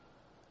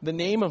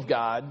of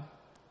God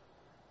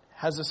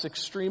has this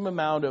extreme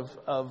amount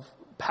of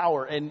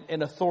power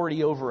and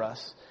authority over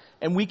us.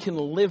 And we can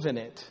live in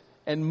it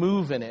and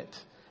move in it.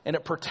 And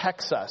it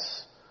protects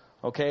us.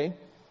 Okay?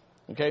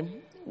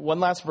 One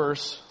last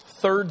verse.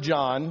 3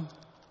 John,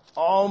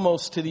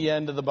 almost to the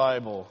end of the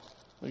Bible.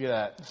 Look at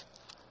that.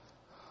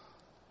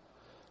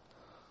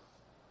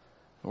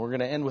 And we're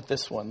going to end with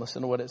this one.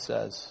 Listen to what it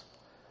says.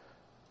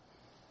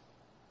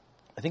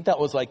 I think that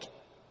was like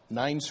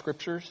 9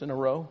 scriptures in a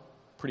row.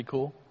 Pretty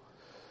cool.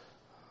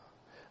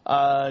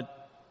 3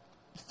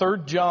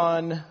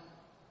 John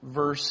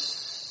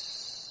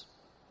verse,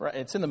 right,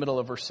 it's in the middle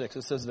of verse 6.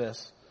 It says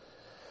this.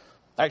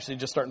 Actually,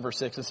 just start in verse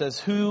 6. It says,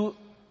 who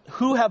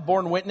have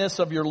borne witness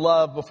of your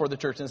love before the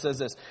church. And it says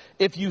this.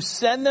 If you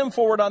send them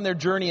forward on their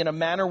journey in a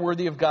manner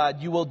worthy of God,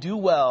 you will do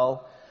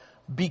well,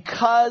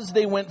 because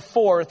they went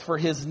forth for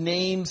his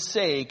name's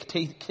sake,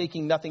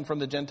 taking nothing from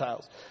the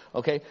Gentiles.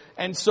 Okay?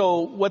 And so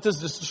what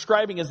this is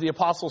describing is the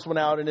apostles went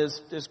out, and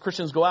as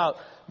Christians go out,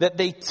 that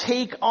they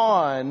take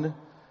on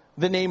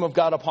the name of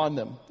God upon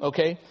them.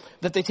 Okay?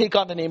 That they take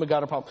on the name of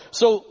God upon them.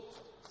 So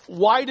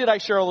why did I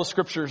share all the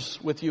scriptures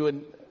with you?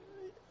 And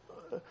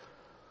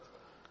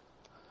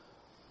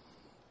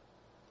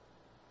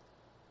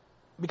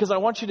because I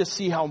want you to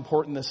see how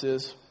important this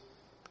is.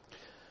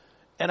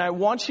 And I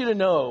want you to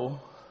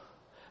know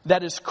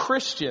that as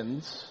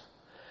Christians,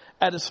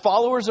 as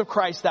followers of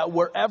Christ, that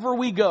wherever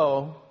we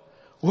go,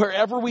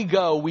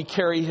 we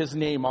carry his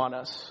name on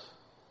us.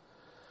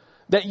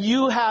 That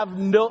you have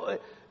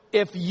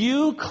if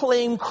you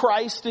claim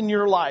Christ in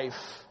your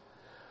life,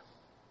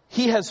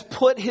 he has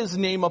put his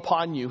name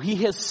upon you. He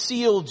has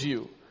sealed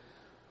you.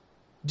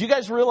 Do you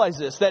guys realize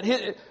this?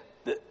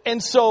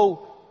 And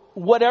so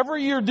whatever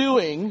you're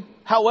doing,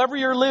 however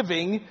you're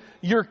living,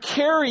 you're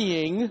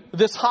carrying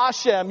this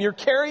Hashem, you're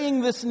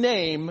carrying this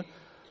name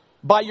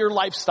by your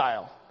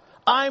lifestyle.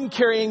 I'm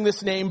carrying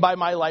this name by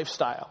my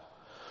lifestyle.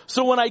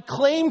 So when I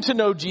claim to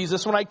know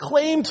Jesus, when I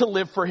claim to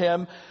live for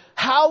him,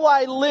 how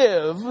I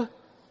live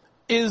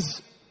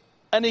is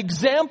an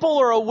example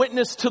or a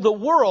witness to the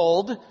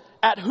world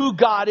at who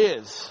God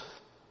is.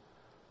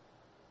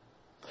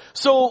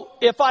 So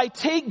if I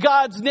take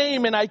God's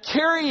name and I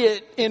carry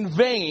it in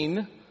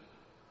vain,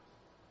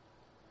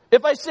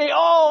 if I say,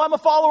 oh, I'm a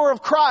follower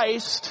of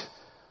Christ,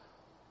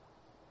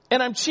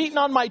 and I'm cheating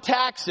on my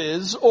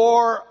taxes,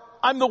 or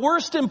I'm the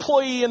worst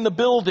employee in the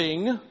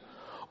building,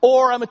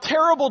 or I'm a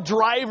terrible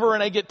driver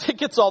and I get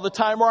tickets all the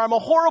time, or I'm a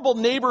horrible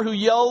neighbor who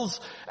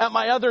yells at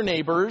my other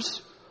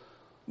neighbors,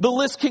 the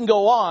list can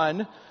go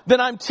on, then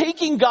I'm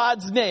taking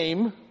God's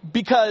name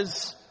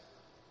because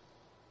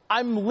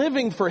I'm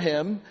living for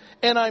him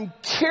and I'm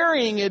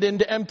carrying it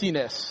into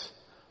emptiness.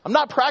 I'm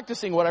not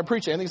practicing what I'm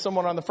preaching. I think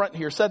someone on the front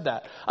here said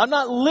that. I'm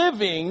not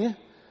living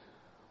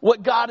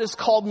what God has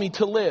called me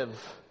to live.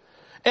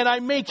 And I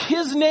make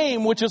his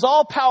name, which is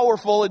all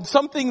powerful and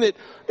something that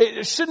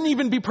it shouldn't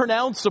even be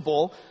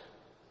pronounceable,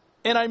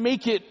 and I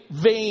make it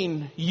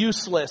vain,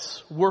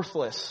 useless,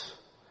 worthless.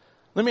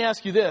 Let me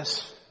ask you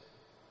this.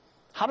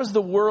 How does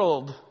the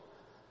world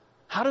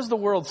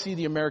see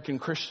the American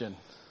Christian?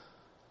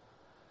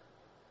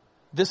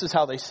 This is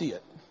how they see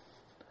it.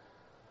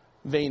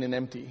 Vain and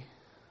empty.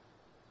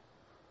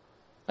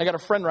 I got a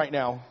friend right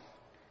now,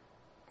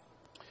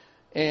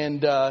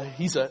 and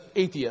he's an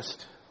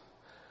atheist.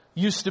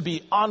 Used to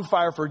be on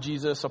fire for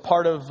Jesus, a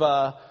part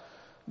of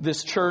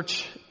this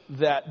church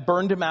that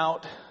burned him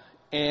out,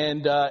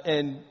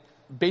 and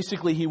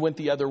basically he went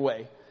the other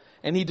way.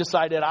 And he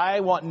decided,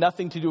 I want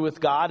nothing to do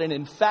with God, and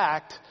in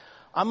fact,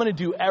 I'm going to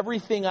do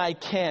everything I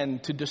can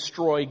to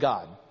destroy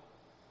God.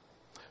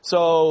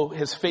 So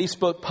his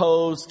Facebook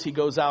post, he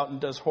goes out and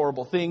does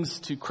horrible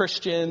things to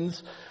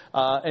Christians,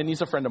 and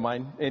he's a friend of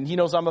mine, and he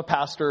knows I'm a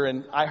pastor,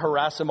 and I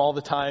harass him all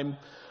the time.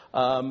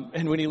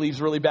 And when he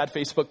leaves really bad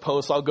Facebook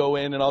posts, I'll go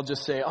in and I'll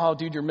just say, oh,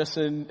 dude, you're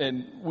missing.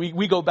 And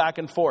we go back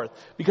and forth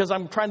because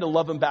I'm trying to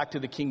love him back to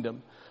the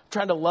kingdom. I'm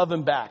trying to love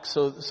him back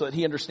so that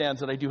he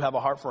understands that I do have a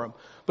heart for him.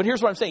 But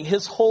here's what I'm saying.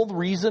 His whole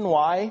reason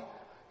why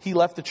he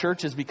left the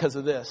church is because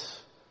of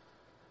this.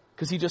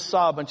 because he just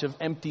saw a bunch of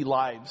empty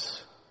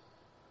lives.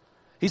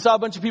 He saw a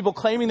bunch of people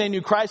claiming they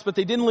knew Christ, but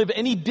they didn't live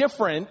any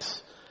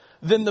different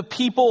than the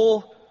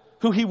people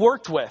who he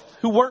worked with,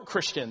 who weren't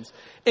Christians.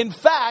 In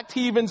fact,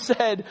 he even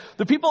said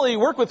the people that he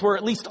worked with were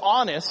at least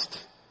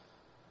honest,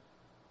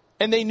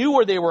 and they knew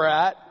where they were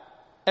at,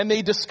 and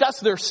they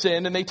discussed their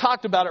sin, and they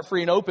talked about it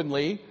free and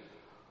openly.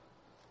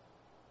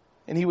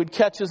 And he would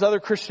catch his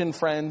other Christian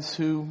friends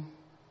who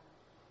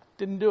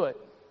didn't do it.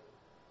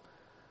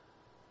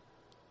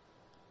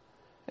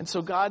 And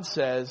so God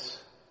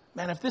says,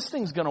 man, if this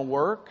thing's going to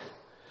work,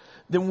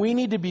 then we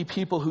need to be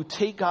people who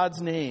take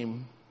God's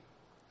name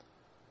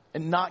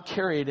and not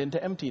carry it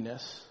into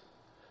emptiness.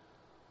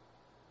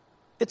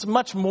 It's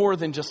much more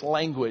than just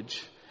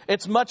language.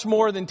 It's much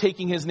more than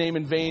taking his name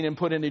in vain and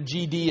putting a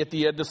GD at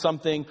the end of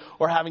something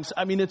or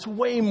it's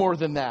way more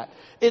than that.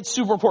 It's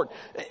super important.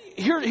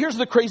 Here's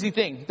the crazy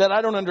thing that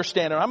I don't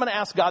understand, and I'm going to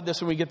ask God this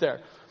when we get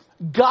there.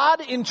 God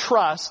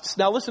entrusts,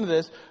 now listen to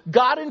this,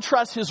 God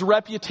entrusts his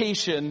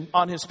reputation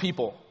on his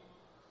people.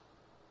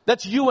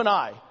 That's you and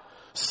I.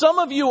 Some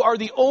of you are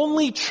the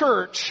only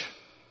church,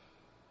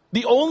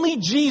 the only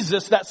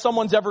Jesus that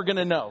someone's ever going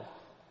to know.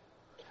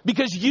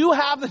 Because you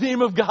have the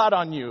name of God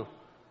on you.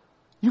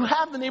 You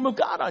have the name of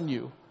God on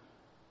you.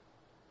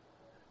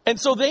 And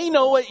so they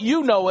know it,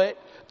 you know it.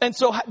 And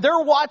so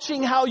they're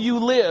watching how you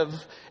live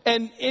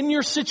and in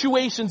your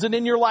situations and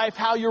in your life,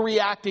 how you're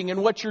reacting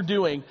and what you're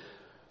doing.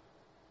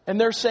 And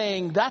they're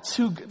saying, that's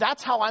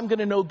how I'm going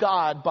to know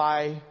God,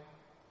 by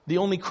the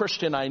only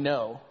Christian I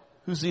know,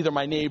 who's either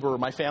my neighbor or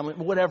my family,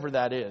 whatever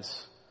that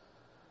is.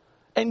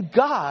 And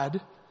God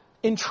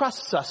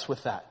entrusts us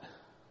with that.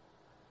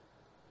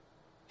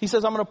 He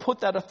says, I'm going to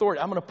put that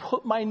authority. I'm going to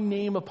put my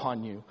name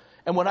upon you.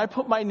 And when I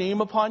put my name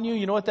upon you,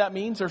 you know what that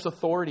means? There's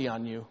authority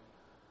on you.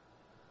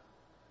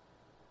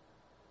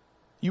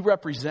 You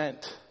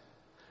represent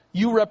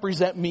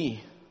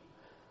me.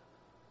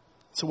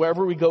 So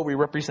wherever we go, we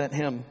represent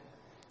him.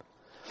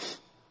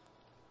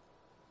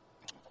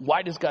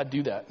 Why does God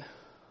do that?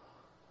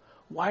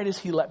 Why does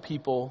he let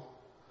people...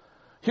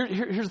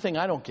 Here's the thing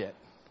I don't get.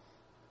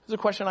 Here's a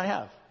question I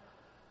have.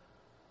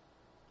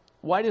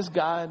 Why does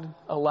God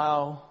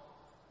allow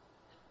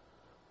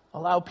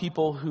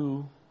people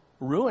who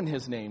ruin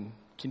his name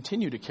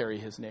continue to carry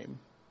his name?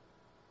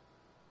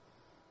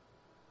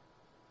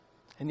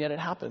 And yet it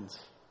happens.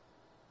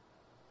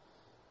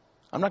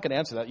 I'm not going to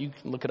answer that. You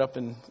can look it up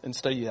and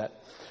study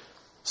that.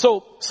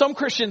 So some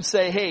Christians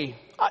say, hey,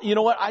 you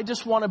know what? I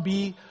just want to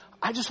be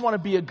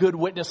a good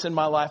witness in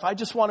my life. I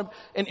just want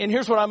to, and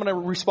here's what I'm going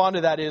to respond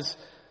to that is,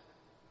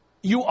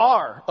 you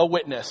are a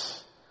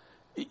witness.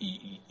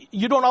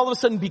 You don't all of a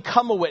sudden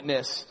become a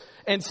witness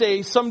and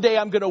say, someday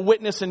I'm going to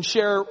witness and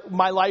share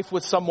my life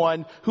with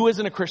someone who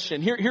isn't a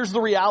Christian. Here's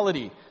the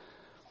reality.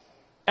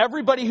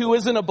 Everybody who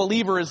isn't a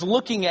believer is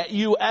looking at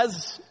you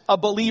as a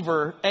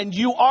believer, and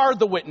you are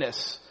the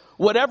witness.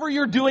 Whatever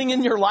you're doing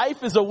in your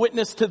life is a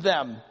witness to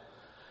them.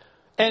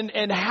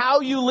 And how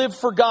you live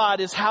for God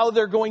is how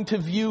they're going to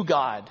view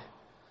God.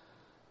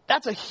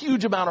 That's a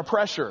huge amount of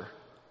pressure.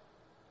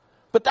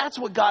 But that's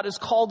what God has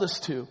called us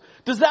to.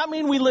 Does that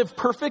mean we live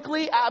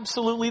perfectly?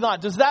 Absolutely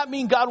not. Does that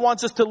mean God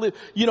wants us to live,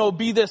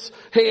 be this,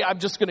 hey, I'm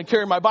just going to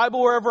carry my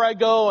Bible wherever I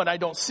go and I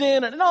don't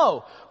sin?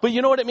 No. But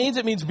you know what it means?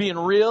 It means being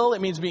real.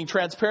 It means being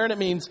transparent. It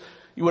means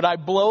when I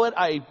blow it,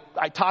 I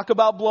talk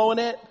about blowing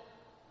it.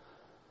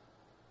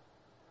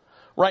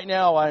 Right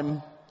now,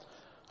 I'm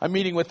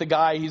meeting with the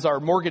guy. He's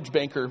our mortgage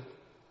banker.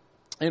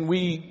 And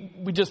we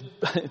just,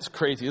 it's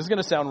crazy. This is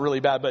going to sound really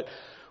bad, but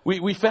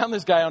we found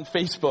this guy on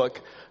Facebook,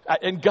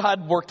 and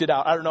God worked it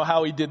out. I don't know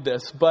how he did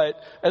this,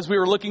 but as we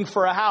were looking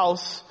for a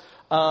house,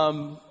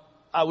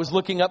 I was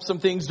looking up some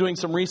things, doing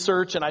some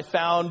research, and I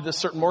found this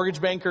certain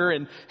mortgage banker,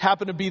 and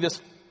happened to be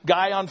this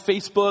guy on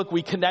Facebook.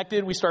 We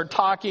connected, we started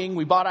talking,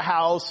 we bought a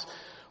house,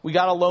 we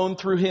got a loan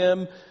through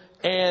him,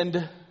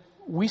 and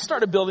we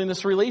started building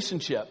this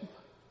relationship.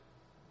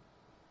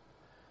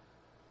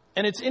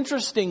 And it's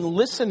interesting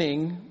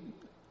listening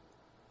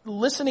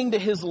to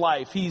his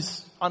life. He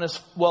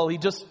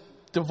just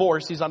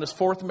divorced. He's on his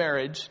fourth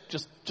marriage,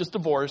 just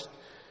divorced.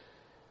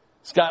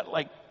 He's got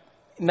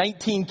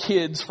 19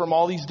 kids from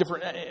all these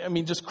different,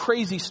 just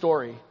crazy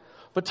story.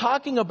 But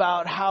talking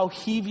about how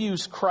he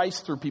views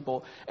Christ through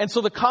people. And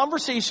so the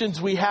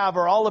conversations we have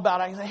are all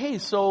about, I say, hey,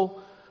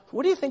 so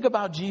what do you think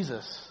about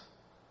Jesus?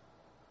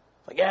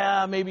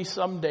 Yeah, maybe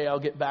someday I'll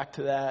get back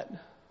to that. I'm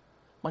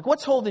like,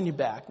 what's holding you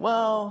back?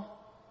 Well,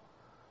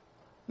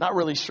 not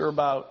really sure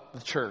about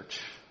the church.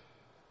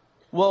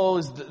 Well,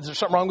 is there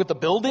something wrong with the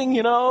building,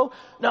 No,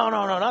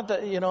 not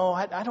that,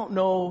 I don't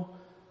know.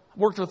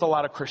 Worked with a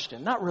lot of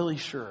Christians. Not really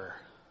sure.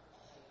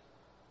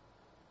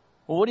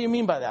 Well, what do you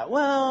mean by that?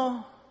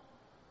 Well,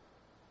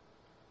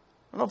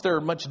 I don't know if they're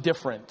much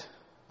different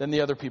than the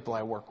other people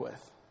I work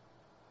with,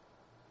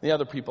 the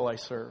other people I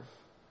serve.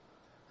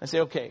 I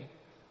say, okay,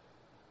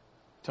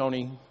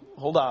 Tony,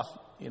 hold off,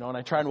 and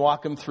I try and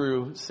walk him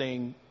through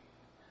saying,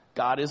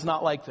 God is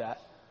not like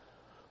that.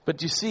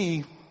 But you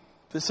see,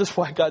 this is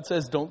why God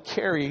says, don't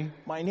carry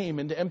my name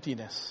into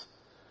emptiness.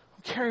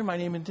 carry my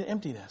name into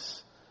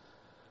emptiness.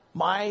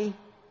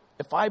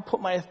 If I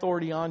put my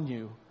authority on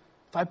you,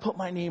 if I put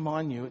my name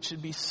on you,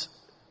 you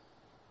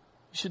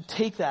should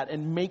take that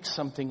and make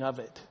something of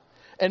it.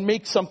 And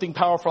make something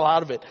powerful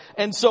out of it.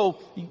 And so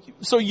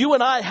you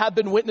and I have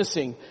been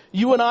witnessing.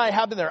 You and I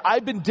have been there.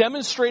 I've been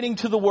demonstrating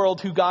to the world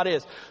who God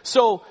is.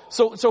 So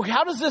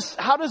how does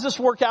this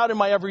work out in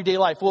my everyday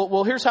life?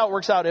 Well, here's how it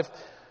works out.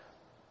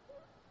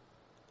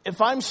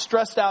 If I'm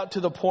stressed out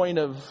to the point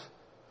of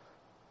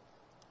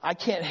I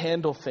can't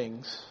handle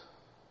things,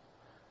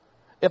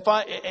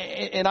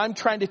 and I'm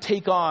trying to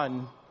take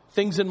on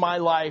things in my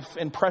life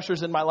and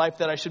pressures in my life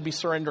that I should be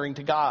surrendering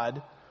to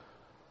God,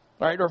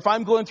 right? Or if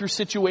I'm going through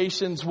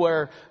situations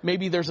where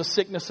maybe there's a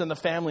sickness in the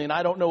family and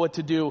I don't know what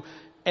to do,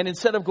 and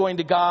instead of going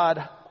to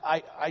God,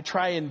 I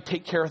try and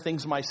take care of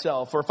things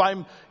myself. Or if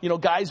I'm,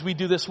 guys, we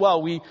do this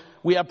well. We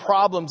have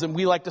problems and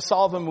we like to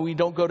solve them and we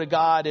don't go to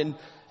God, and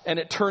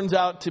it turns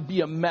out to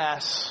be a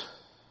mess.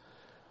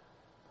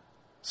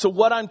 So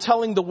what I'm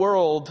telling the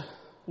world,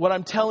 what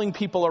I'm telling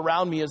people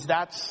around me is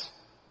that's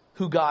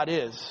who God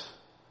is.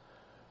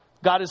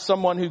 God is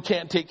someone who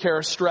can't take care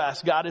of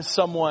stress. God is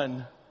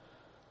someone...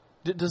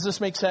 Does this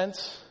make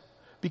sense?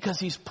 Because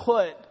he's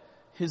put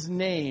his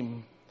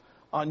name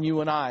on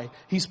you and I.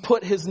 He's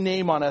put his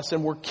name on us,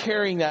 and we're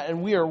carrying that,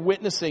 and we are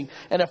witnessing.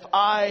 And if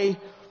I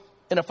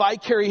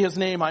carry his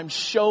name, I'm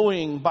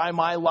showing by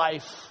my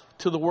life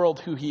to the world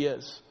who he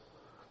is.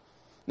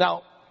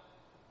 Now,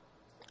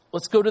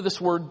 let's go to this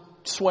word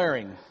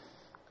swearing,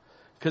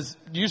 because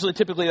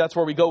typically that's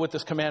where we go with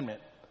this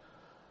commandment.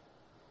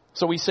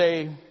 So we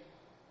say,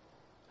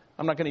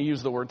 I'm not going to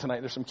use the word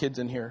tonight. There's some kids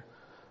in here.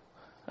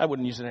 I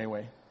wouldn't use it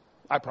anyway.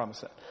 I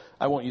promise that.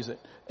 I won't use it.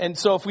 And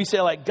so if we say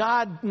like,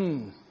 God,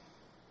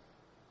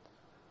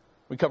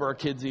 we cover our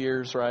kids'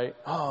 ears, right?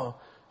 Oh,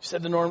 you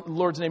said the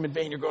Lord's name in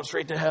vain, you're going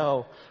straight to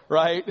hell,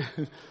 right?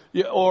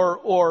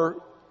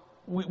 Or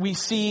we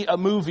see a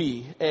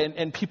movie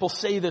and people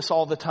say this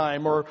all the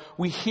time, or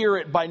we hear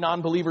it by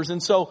non-believers.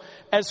 And so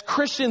as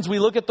Christians, we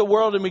look at the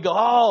world and we go,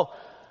 oh,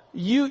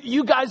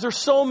 you guys are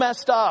so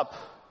messed up,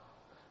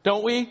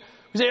 don't we?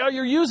 We say, oh,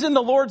 you're using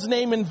the Lord's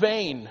name in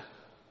vain.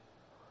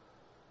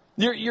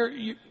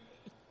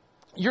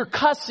 You're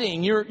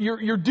cussing,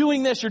 you're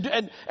doing this,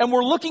 and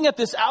we're looking at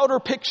this outer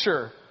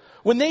picture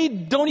when they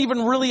don't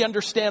even really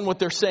understand what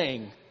they're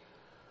saying.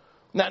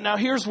 Now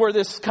here's where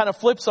this kind of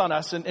flips on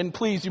us, and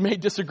please, you may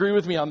disagree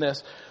with me on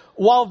this.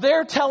 While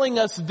they're telling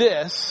us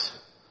this,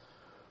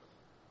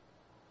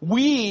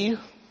 we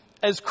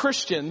as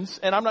Christians,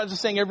 and I'm not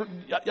just saying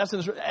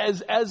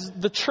as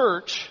the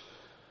church,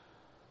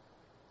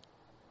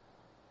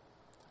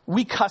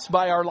 we cuss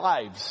by our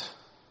lives.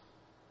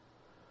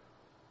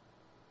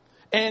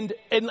 And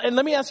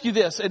let me ask you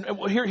this, and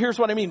here's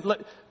what I mean.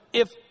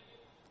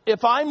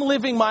 If I'm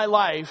living my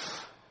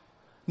life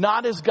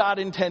not as God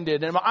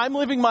intended, and I'm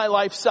living my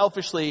life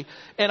selfishly,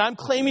 and I'm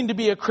claiming to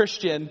be a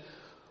Christian,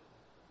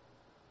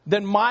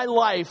 then my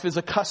life is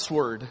a cuss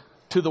word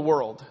to the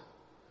world.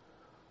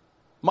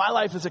 My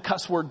life is a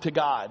cuss word to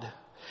God.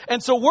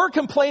 And so we're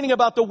complaining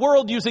about the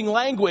world using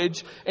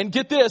language, and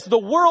get this, the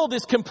world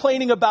is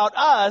complaining about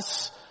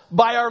us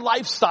by our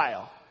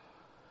lifestyle.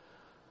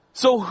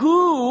 So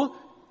who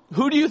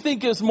do you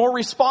think is more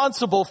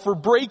responsible for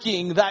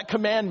breaking that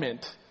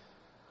commandment?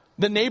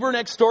 The neighbor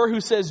next door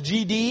who says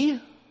GD?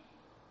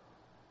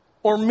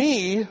 Or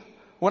me,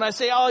 when I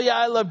say, oh yeah,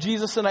 I love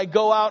Jesus, and I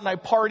go out and I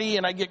party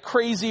and I get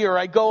crazy, or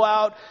I go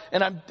out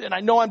and I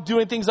know I'm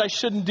doing things I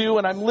shouldn't do,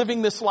 and I'm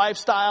living this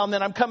lifestyle, and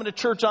then I'm coming to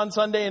church on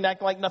Sunday and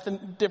acting like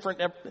nothing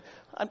different.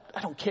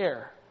 I don't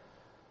care.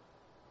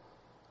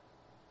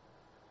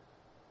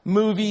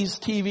 Movies,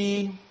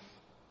 TV,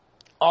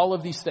 all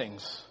of these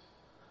things.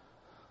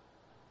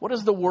 What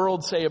does the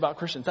world say about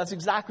Christians? That's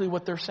exactly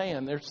what they're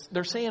saying.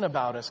 They're saying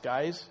about us,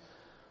 guys.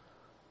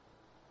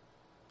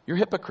 You're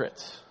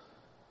hypocrites.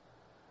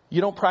 You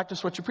don't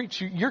practice what you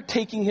preach. You're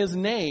taking his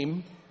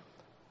name.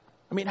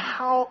 I mean,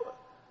 how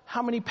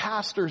many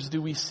pastors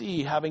do we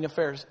see having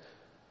affairs?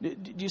 Do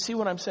you see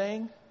what I'm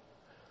saying?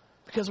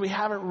 Because we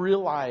haven't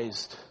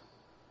realized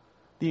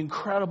the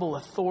incredible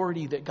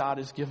authority that God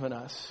has given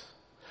us.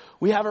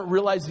 We haven't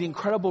realized the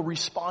incredible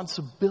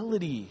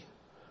responsibility.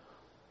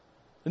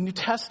 The New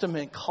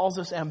Testament calls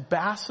us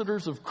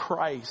ambassadors of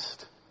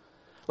Christ.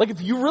 Like,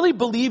 if you really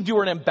believed you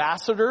were an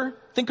ambassador,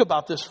 think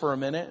about this for a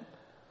minute.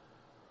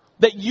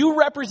 That you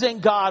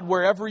represent God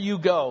wherever you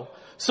go.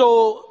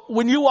 So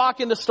when you walk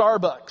into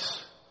Starbucks,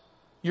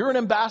 you're an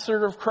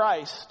ambassador of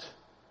Christ.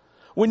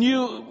 When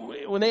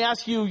they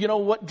ask you,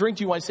 what drink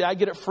do you want, you say, I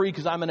get it free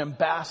because I'm an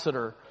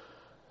ambassador.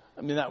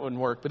 I mean, that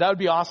wouldn't work, but that would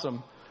be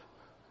awesome.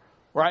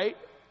 Right?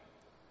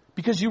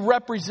 Because you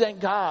represent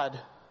God.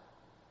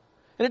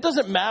 And it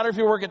doesn't matter if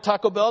you work at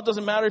Taco Bell. It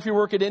doesn't matter if you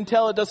work at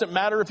Intel. It doesn't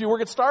matter if you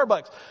work at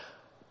Starbucks.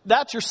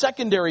 That's your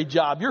secondary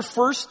job. Your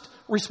first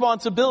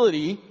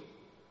responsibility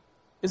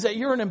is that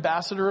you're an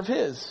ambassador of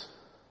his.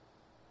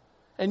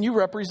 And you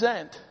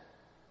represent.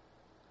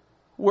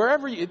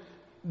 Wherever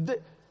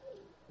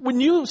when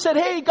you said,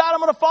 hey, God, I'm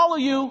going to follow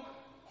you,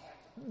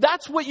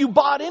 that's what you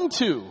bought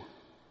into.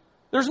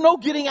 There's no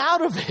getting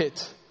out of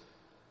it.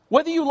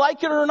 Whether you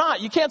like it or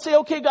not. You can't say,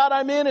 okay, God,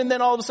 I'm in, and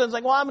then all of a sudden it's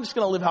like, well, I'm just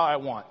going to live how I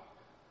want.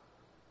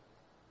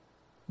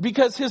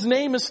 Because his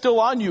name is still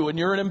on you, and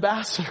you're an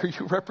ambassador.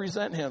 You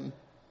represent him.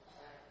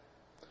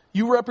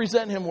 You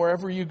represent him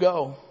wherever you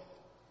go.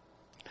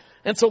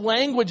 And so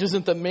language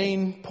isn't the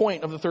main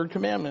point of the third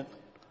commandment.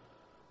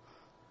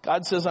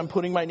 God says, I'm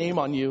putting my name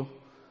on you.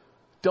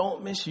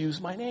 Don't misuse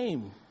my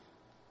name.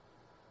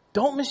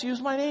 Don't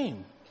misuse my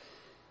name.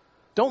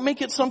 Don't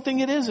make it something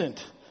it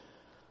isn't.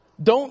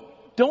 Don't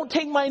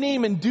take my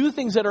name and do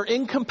things that are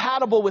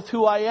incompatible with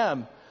who I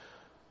am.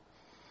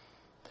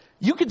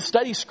 You can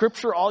study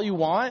scripture all you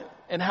want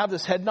and have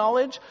this head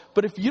knowledge,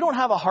 but if you don't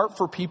have a heart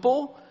for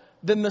people,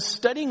 then the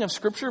studying of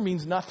scripture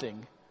means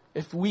nothing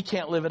if we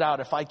can't live it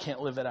out, if I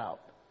can't live it out.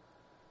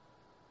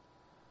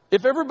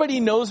 If everybody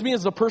knows me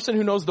as a person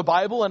who knows the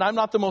Bible and I'm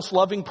not the most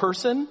loving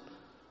person,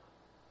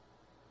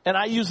 and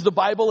I use the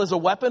Bible as a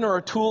weapon or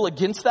a tool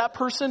against that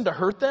person to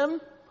hurt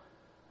them,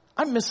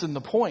 I'm missing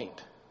the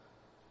point.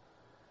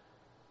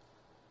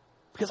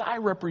 Because I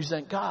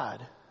represent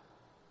God.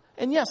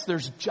 And yes,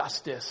 there's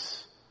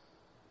justice.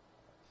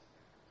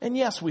 And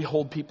yes, we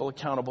hold people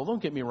accountable.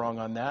 Don't get me wrong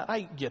on that.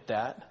 I get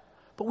that.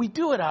 But we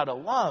do it out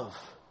of love.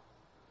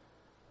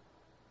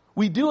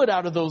 We do it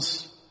out of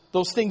those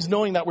things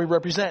knowing that we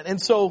represent. And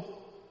so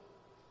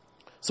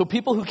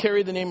people who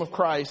carry the name of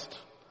Christ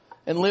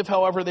and live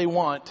however they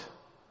want,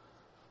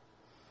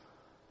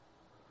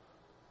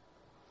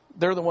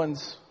 they're the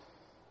ones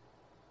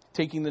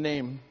taking the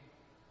name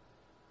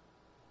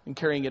and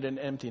carrying it in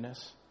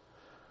emptiness.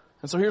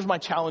 And so here's my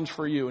challenge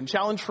for you, and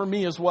challenge for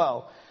me as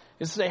well,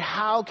 is to say,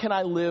 how can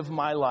I live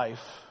my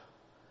life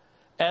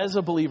as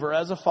a believer,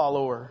 as a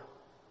follower,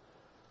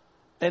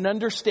 and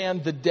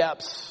understand the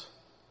depths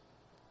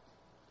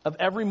of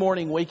every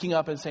morning waking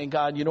up and saying,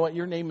 God, you know what?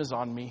 Your name is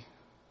on me.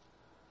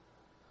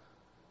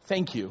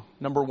 Thank you,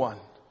 number one.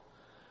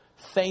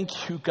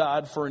 Thank you,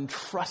 God, for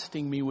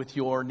entrusting me with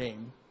your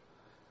name.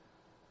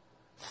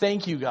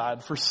 Thank you,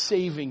 God, for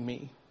saving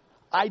me.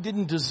 I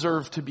didn't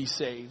deserve to be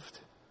saved.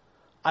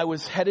 I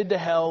was headed to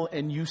hell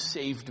and you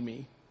saved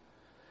me.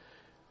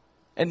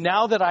 And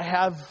now that I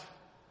have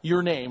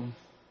your name,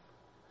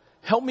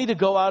 help me to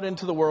go out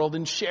into the world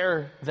and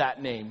share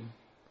that name.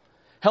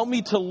 Help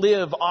me to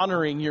live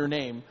honoring your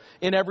name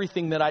in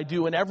everything that I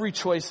do, in every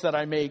choice that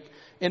I make,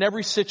 in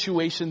every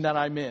situation that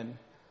I'm in.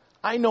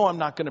 I know I'm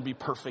not going to be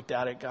perfect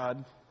at it,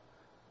 God.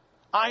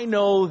 I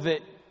know that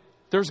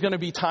there's going to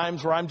be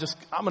times where I'm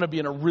going to be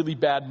in a really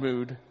bad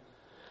mood.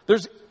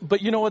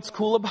 But you know what's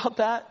cool about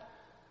that?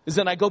 Is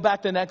then I go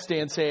back the next day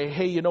and say,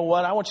 hey, you know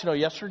what? I want you to know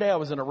yesterday I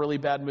was in a really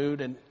bad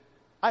mood and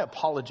I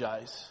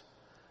apologize.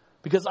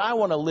 Because I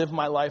want to live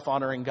my life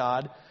honoring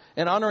God.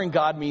 And honoring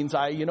God means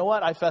you know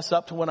what? I fess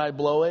up to when I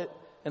blow it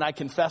and I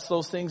confess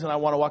those things and I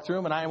want to walk through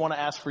them and I want to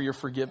ask for your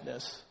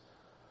forgiveness.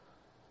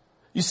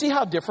 You see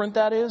how different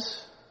that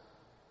is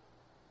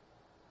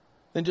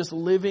than just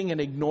living and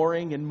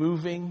ignoring and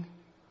moving?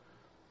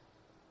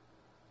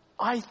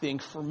 I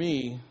think for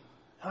me,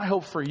 and I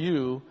hope for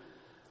you,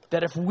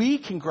 that if we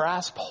can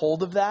grasp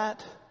hold of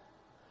that,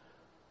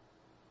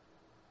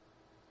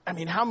 I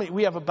mean,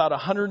 we have about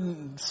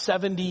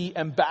 170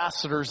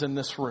 ambassadors in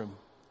this room.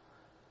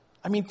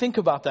 I mean, think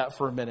about that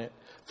for a minute.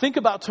 Think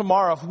about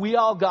tomorrow if we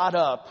all got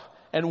up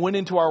and went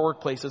into our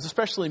workplaces,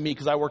 especially me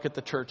because I work at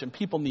the church and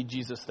people need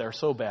Jesus there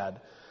so bad.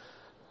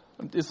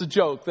 It's a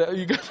joke. That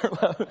you guys are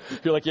laughing.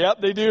 You're like,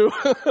 yep, they do.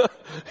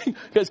 You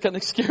guys kind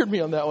of scared me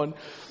on that one.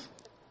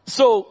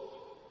 So,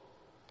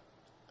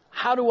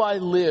 how do I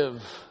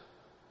live?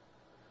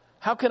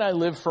 How can I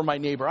live for my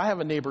neighbor? I have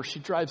a neighbor. She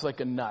drives like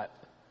a nut.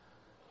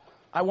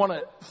 I want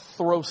to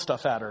throw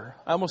stuff at her.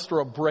 I almost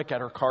threw a brick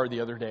at her car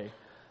the other day.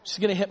 She's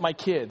going to hit my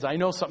kids. I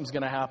know something's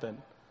going to happen.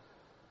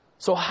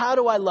 So how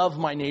do I love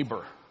my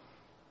neighbor?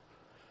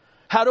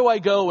 How do I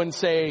go and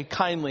say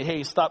kindly,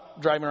 hey,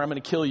 stop driving or I'm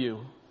going to kill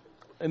you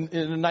in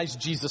a nice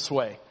Jesus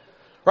way?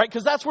 Right?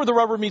 Because that's where the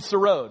rubber meets the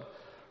road.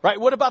 Right?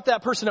 What about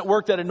that person at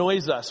work that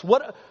annoys us?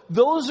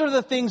 Those are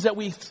the things that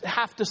we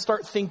have to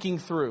start thinking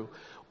through.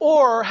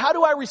 Or how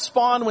do I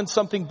respond when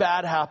something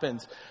bad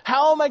happens?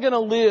 How am I going to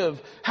live?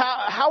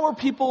 How are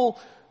people?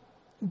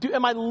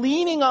 Am I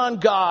leaning on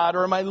God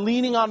or am I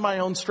leaning on my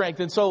own strength?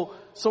 And so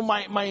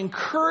my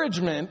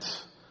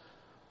encouragement,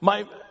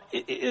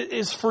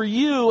 is for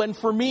you and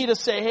for me to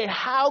say, hey,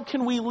 how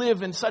can we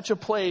live in such a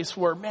place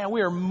where, man,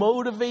 we are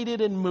motivated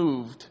and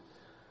moved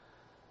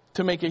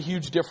to make a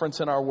huge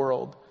difference in our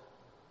world?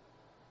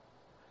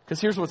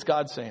 Because here's what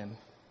God's saying.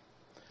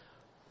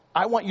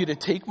 I want you to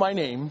take my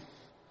name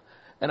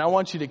and I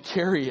want you to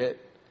carry it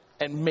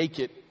and make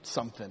it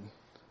something.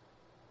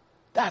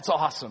 That's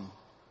awesome.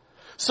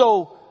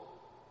 So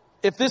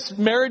if this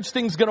marriage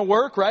thing's going to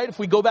work, right? If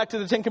we go back to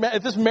the Ten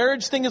Commandments, if this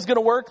marriage thing is going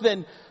to work,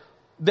 then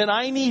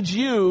I need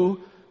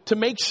you to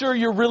make sure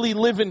you're really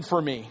living for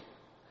me.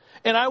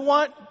 And I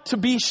want to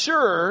be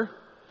sure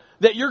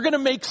that you're going to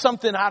make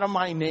something out of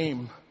my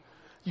name.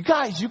 You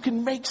guys, you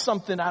can make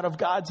something out of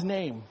God's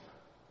name.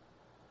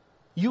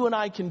 You and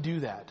I can do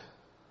that.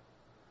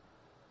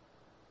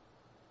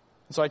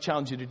 So I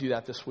challenge you to do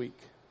that this week.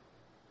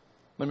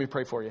 Let me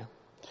pray for you.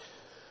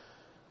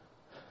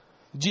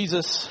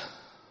 Jesus,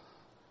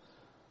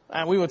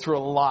 we went through a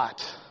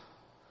lot.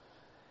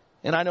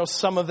 And I know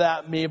some of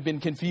that may have been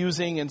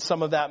confusing and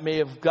some of that may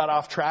have got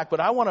off track. But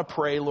I want to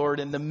pray, Lord,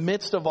 in the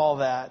midst of all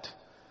that,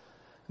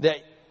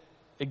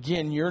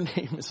 again, your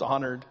name is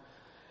honored.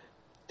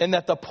 And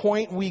that the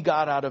point we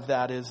got out of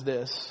that is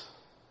this,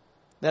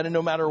 that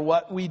no matter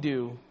what we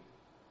do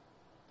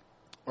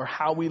or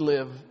how we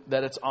live,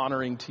 that it's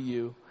honoring to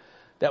you.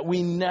 That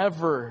we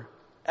never,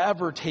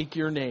 ever take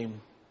your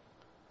name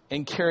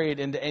and carry it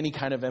into any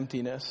kind of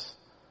emptiness.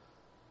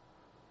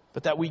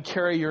 But that we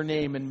carry your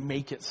name and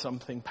make it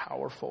something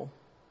powerful.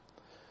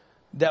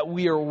 That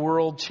we are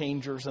world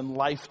changers and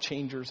life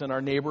changers in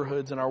our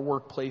neighborhoods, in our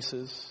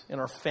workplaces, in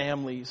our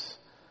families.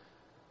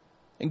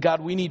 And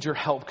God, we need your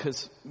help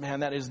because,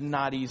 man, that is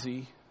not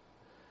easy.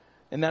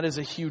 And that is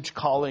a huge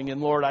calling.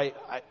 And Lord, I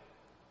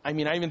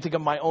even think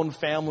of my own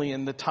family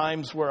and the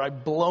times where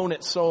I've blown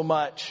it so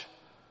much.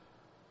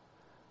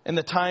 And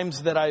the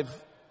times that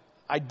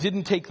I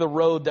didn't take the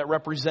road that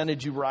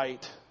represented you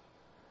right.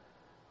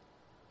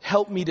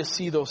 Help me to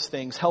see those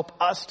things. Help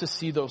us to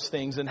see those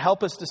things. And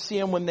help us to see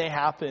them when they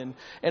happen.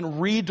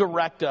 And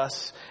redirect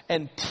us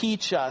and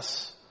teach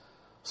us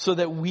so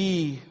that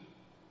we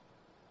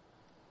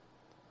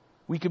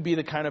could be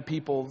the kind of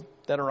people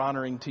that are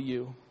honoring to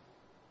you.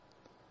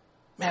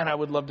 Man, I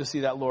would love to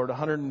see that, Lord.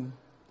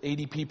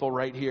 180 people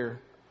right here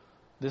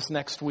this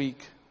next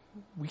week.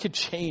 We could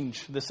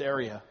change this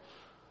area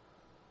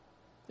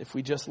if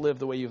we just live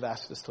the way you've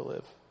asked us to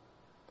live.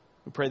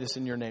 We pray this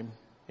in your name.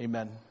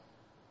 Amen.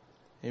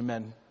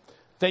 Amen.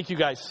 Thank you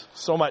guys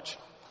so much.